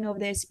beginning of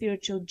their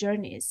spiritual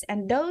journeys.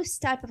 And those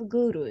type of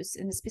gurus,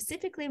 and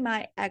specifically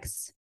my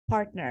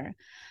ex-partner,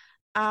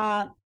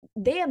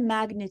 their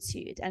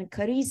magnitude and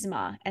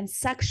charisma and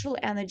sexual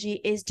energy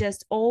is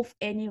just off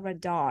any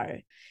radar.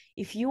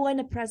 If you are in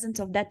the presence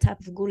of that type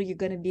of guru, you're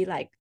going to be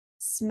like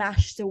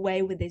smashed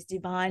away with this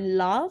divine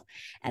love,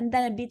 and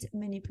then a bit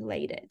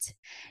manipulated.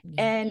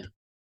 And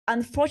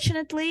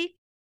unfortunately,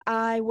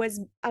 I was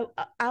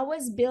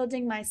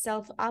building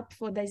myself up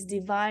for this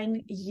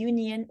divine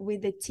union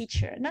with the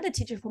teacher, not a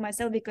teacher for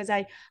myself, because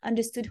I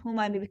understood whom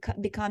I'm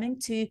becoming,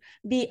 to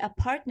be a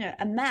partner,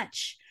 a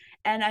match.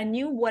 And I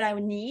knew what I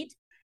would need,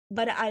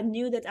 but I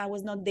knew that I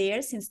was not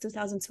there since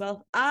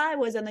 2012. I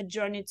was on a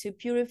journey to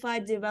purify,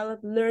 develop,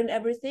 learn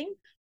everything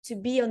to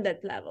be on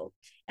that level.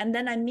 And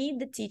then I meet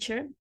the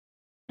teacher,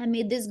 I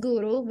meet this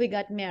guru, we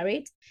got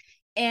married.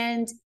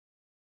 And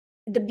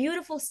the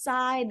beautiful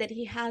side that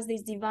he has,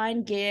 this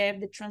divine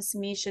gift, the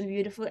transmission,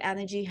 beautiful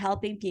energy,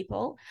 helping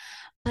people,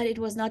 but it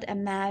was not a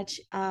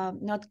match,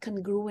 not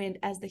congruent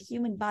as the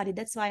human body.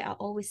 That's why I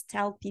always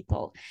tell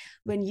people,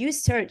 when you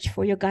search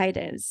for your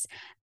guidance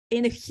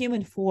in a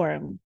human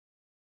form,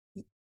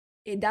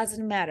 it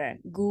doesn't matter,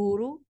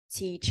 guru,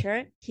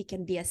 teacher, he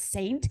can be a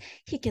saint,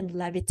 he can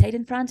levitate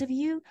in front of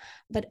you,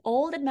 but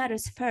all that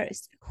matters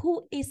first,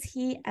 who is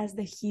he as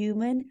the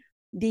human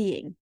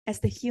being, as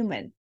the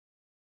human?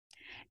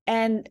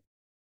 And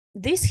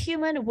this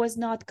human was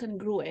not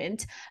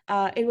congruent.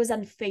 It was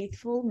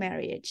unfaithful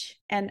marriage,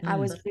 and I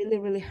was really,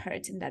 really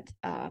hurt in that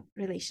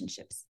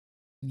relationships.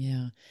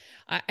 Yeah,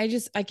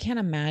 I can't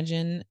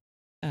imagine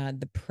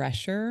the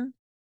pressure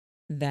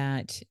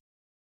that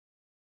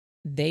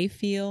they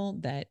feel,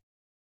 that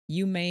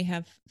you may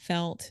have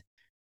felt.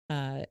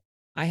 I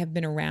have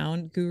been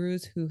around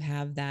gurus who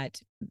have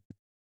that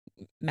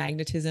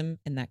magnetism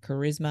and that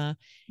charisma,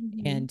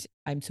 and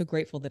I'm so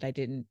grateful that I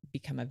didn't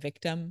become a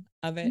victim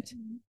of it,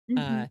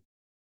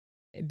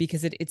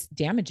 because it's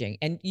damaging.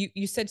 And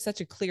you said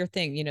such a clear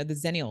thing. The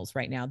Zennials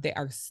right now,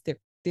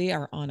 they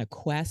are on a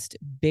quest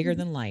bigger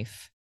than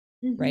life,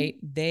 right?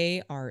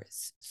 They are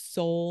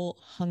soul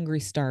hungry,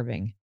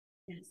 starving.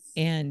 Yes.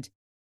 And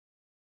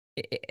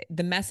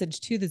the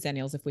message to the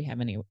Zennials, if we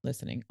have any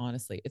listening,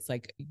 honestly, it's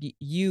like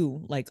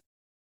you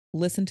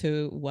listen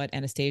to what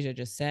Anastasia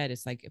just said.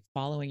 It's like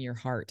following your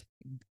heart,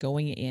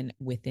 going in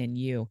within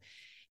you.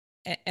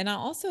 And I'll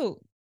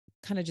also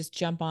kind of just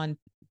jump on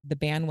the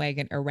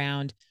bandwagon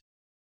around,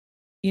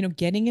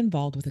 getting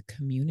involved with a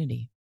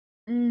community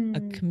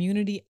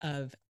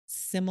of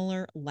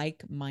similar,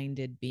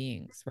 like-minded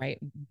beings, right?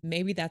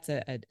 Maybe that's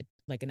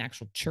like an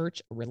actual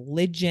church,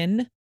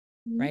 religion,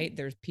 right?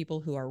 There's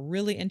people who are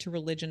really into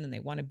religion and they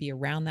want to be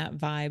around that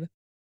vibe.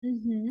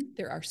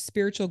 There are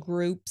spiritual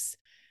groups.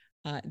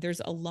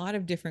 There's a lot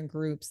of different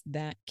groups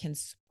that can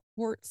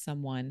support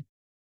someone,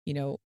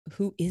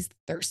 who is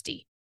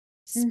thirsty,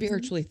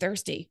 spiritually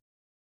thirsty.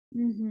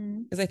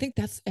 Because I think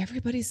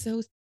everybody's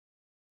so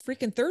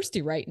freaking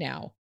thirsty right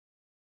now.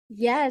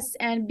 Yes,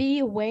 and be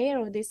aware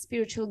of the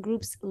spiritual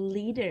groups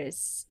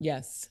leaders.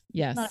 Yes.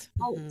 It's not Yes. a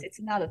cult, Mhm.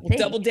 it's not a We'll thing.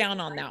 double down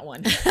on that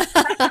one.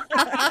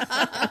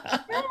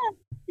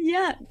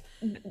 Yeah,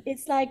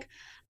 it's like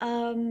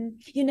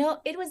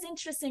it was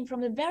interesting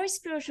from the very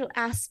spiritual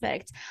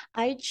aspect.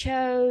 I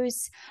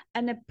chose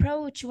an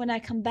approach when I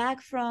come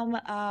back from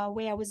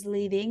where I was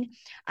living.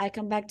 I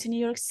come back to New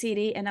York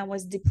City and I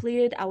was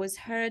depleted, I was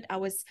hurt, I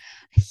was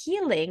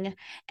healing,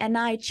 and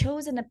I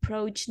chose an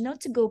approach not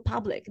to go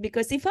public,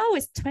 because if I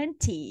was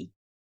 20,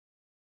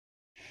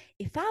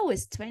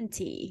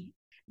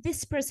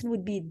 this person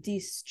would be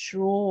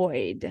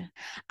destroyed.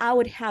 I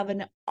would have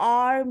an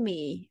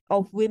army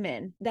of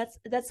women.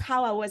 That's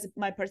how I was,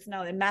 my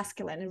personality,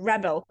 masculine,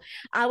 rebel.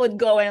 I would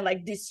go and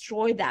like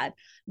destroy that.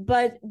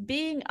 But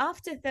being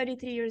after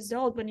 33 years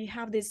old, when you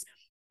have this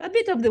a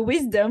bit of the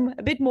wisdom,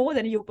 a bit more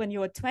than you when you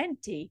were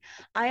 20,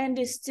 I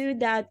understood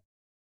that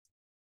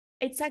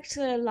it's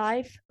actually a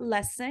life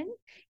lesson,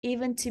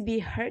 even to be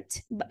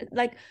hurt. But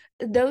like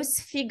those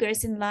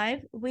figures in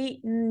life, we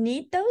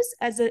need those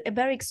as a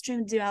very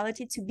extreme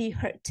duality, to be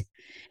hurt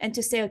and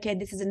to say, okay,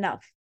 this is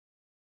enough.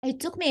 It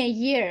took me a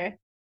year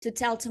to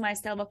tell to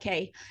myself,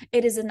 okay,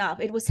 it is enough.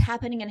 It was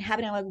happening and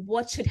happening. I'm like,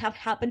 what should have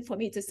happened for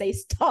me to say,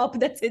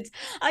 stop, that's it.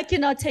 I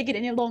cannot take it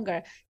any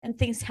longer. And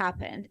things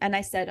happened. And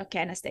I said, okay,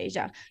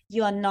 Anastasia,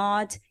 you are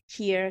not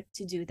here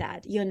to do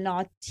that. You're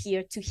not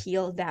here to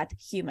heal that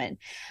human.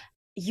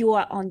 You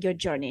are on your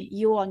journey,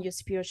 you are on your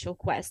spiritual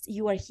quest,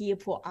 you are here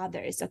for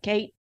others.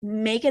 Okay,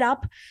 make it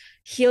up,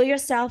 heal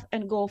yourself,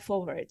 and go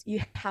forward.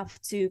 You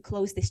have to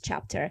close this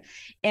chapter.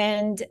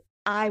 And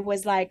I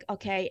was like,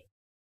 okay,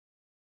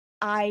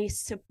 I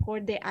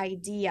support the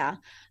idea,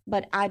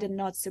 but I did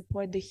not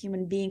support the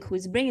human being who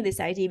is bringing this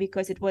idea,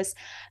 because it was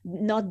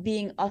not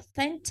being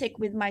authentic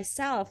with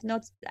myself.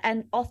 Not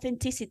and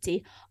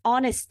authenticity,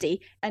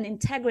 honesty, and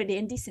integrity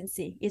and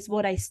decency is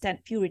what I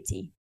stand,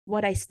 purity,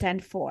 what I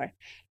stand for.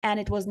 And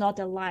it was not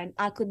aligned.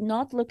 I could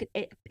not look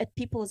at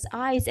people's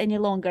eyes any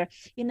longer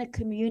in a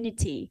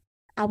community.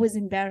 I was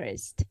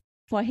embarrassed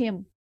for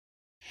him.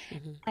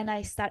 Mhm. And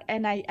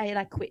I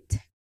like quit.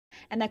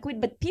 And I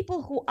quit. But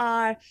people who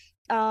are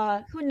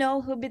who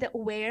know, who be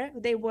aware,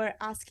 they were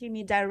asking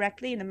me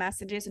directly in the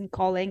messages and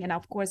calling, and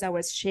of course I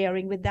was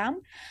sharing with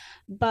them.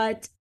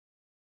 But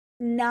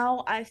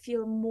now I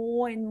feel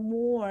more and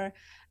more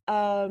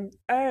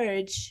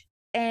urge,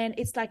 and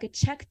it's like a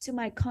check to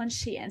my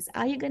conscience.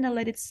 Are you gonna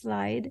let it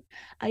slide?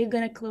 Are you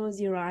gonna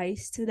close your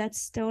eyes to that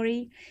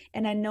story?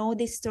 And I know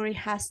this story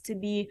has to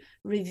be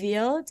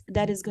revealed.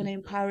 That is gonna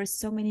empower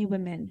so many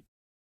women.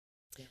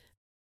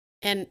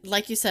 And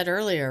like you said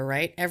earlier,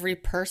 right? Every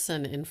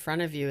person in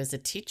front of you is a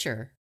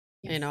teacher.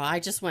 You Yes. know, I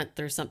just went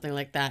through something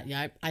like that.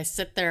 Yeah, I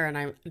sit there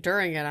and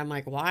during it, I'm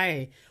like,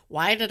 why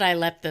did I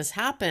let this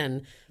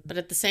happen? But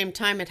at the same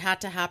time, it had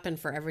to happen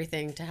for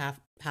everything to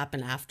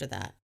happen after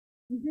that.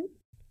 Mhm.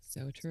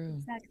 So true.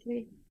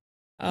 Exactly.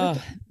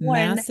 Oh,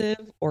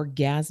 massive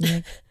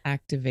orgasmic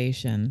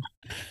activation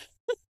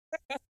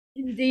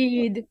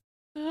Indeed.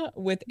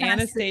 with Massive.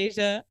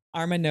 Anastasia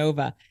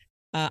Armanova.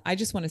 I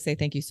just want to say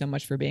thank you so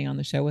much for being on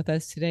the show with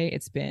us today.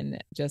 It's been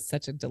just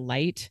such a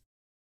delight.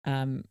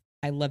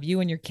 I love you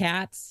and your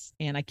cats,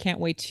 and I can't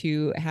wait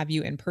to have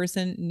you in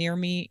person near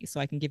me so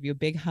I can give you a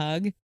big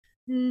hug.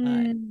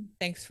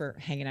 Thanks for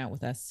hanging out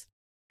with us.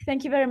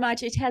 Thank you very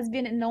much. It has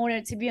been an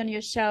honor to be on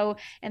your show.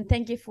 And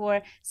thank you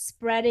for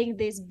spreading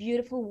this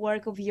beautiful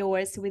work of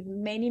yours with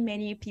many,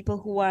 many people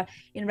who are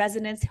in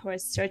resonance, who are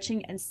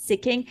searching and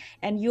seeking.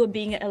 And you are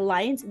being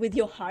aligned with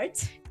your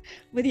heart,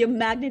 with your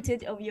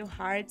magnitude of your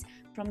heart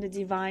from the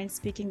divine,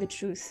 speaking the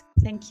truth.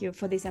 Thank you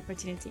for this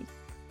opportunity.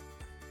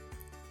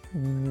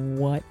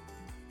 What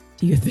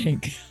do you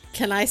think?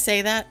 Can I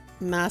say that?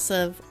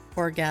 Massive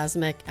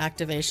orgasmic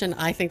activation.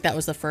 I think that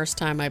was the first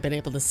time I've been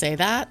able to say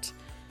that.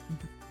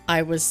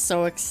 I was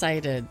so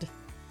excited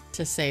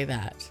to say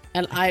that.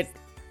 And I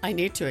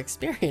need to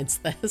experience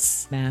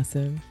this.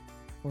 Massive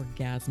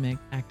orgasmic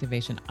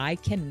activation. I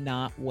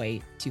cannot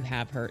wait to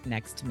have her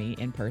next to me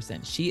in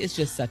person. She is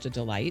just such a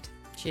delight.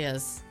 She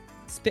is.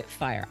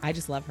 Spitfire. I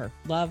just love her.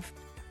 Love.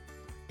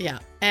 Yeah.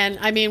 And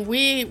I mean,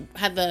 we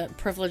had the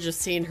privilege of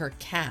seeing her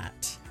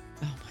cat.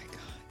 Oh my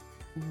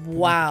God.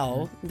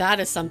 Wow. That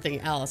is something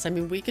else. I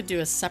mean, we could do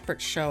a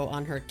separate show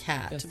on her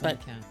cat, Just on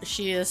but cat.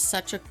 she is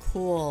such a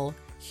cool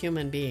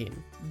human being.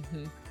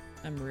 Mm-hmm.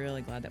 I'm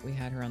really glad that we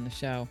had her on the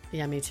show.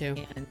 Yeah, me too.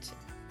 And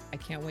I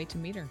can't wait to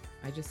meet her.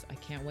 I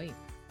can't wait.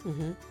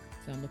 Mm-hmm.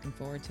 So I'm looking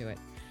forward to it.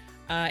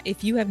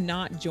 If you have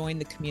not joined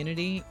the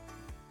community,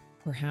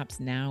 perhaps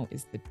now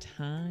is the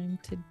time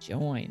to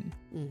join.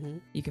 Mm-hmm.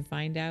 You can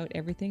find out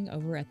everything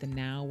over at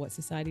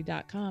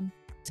thenowwhatsociety.com.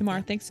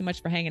 Tamar, thanks so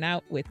much for hanging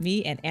out with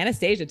me and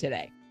Anastasia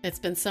today. It's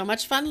been so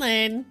much fun,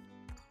 Lane.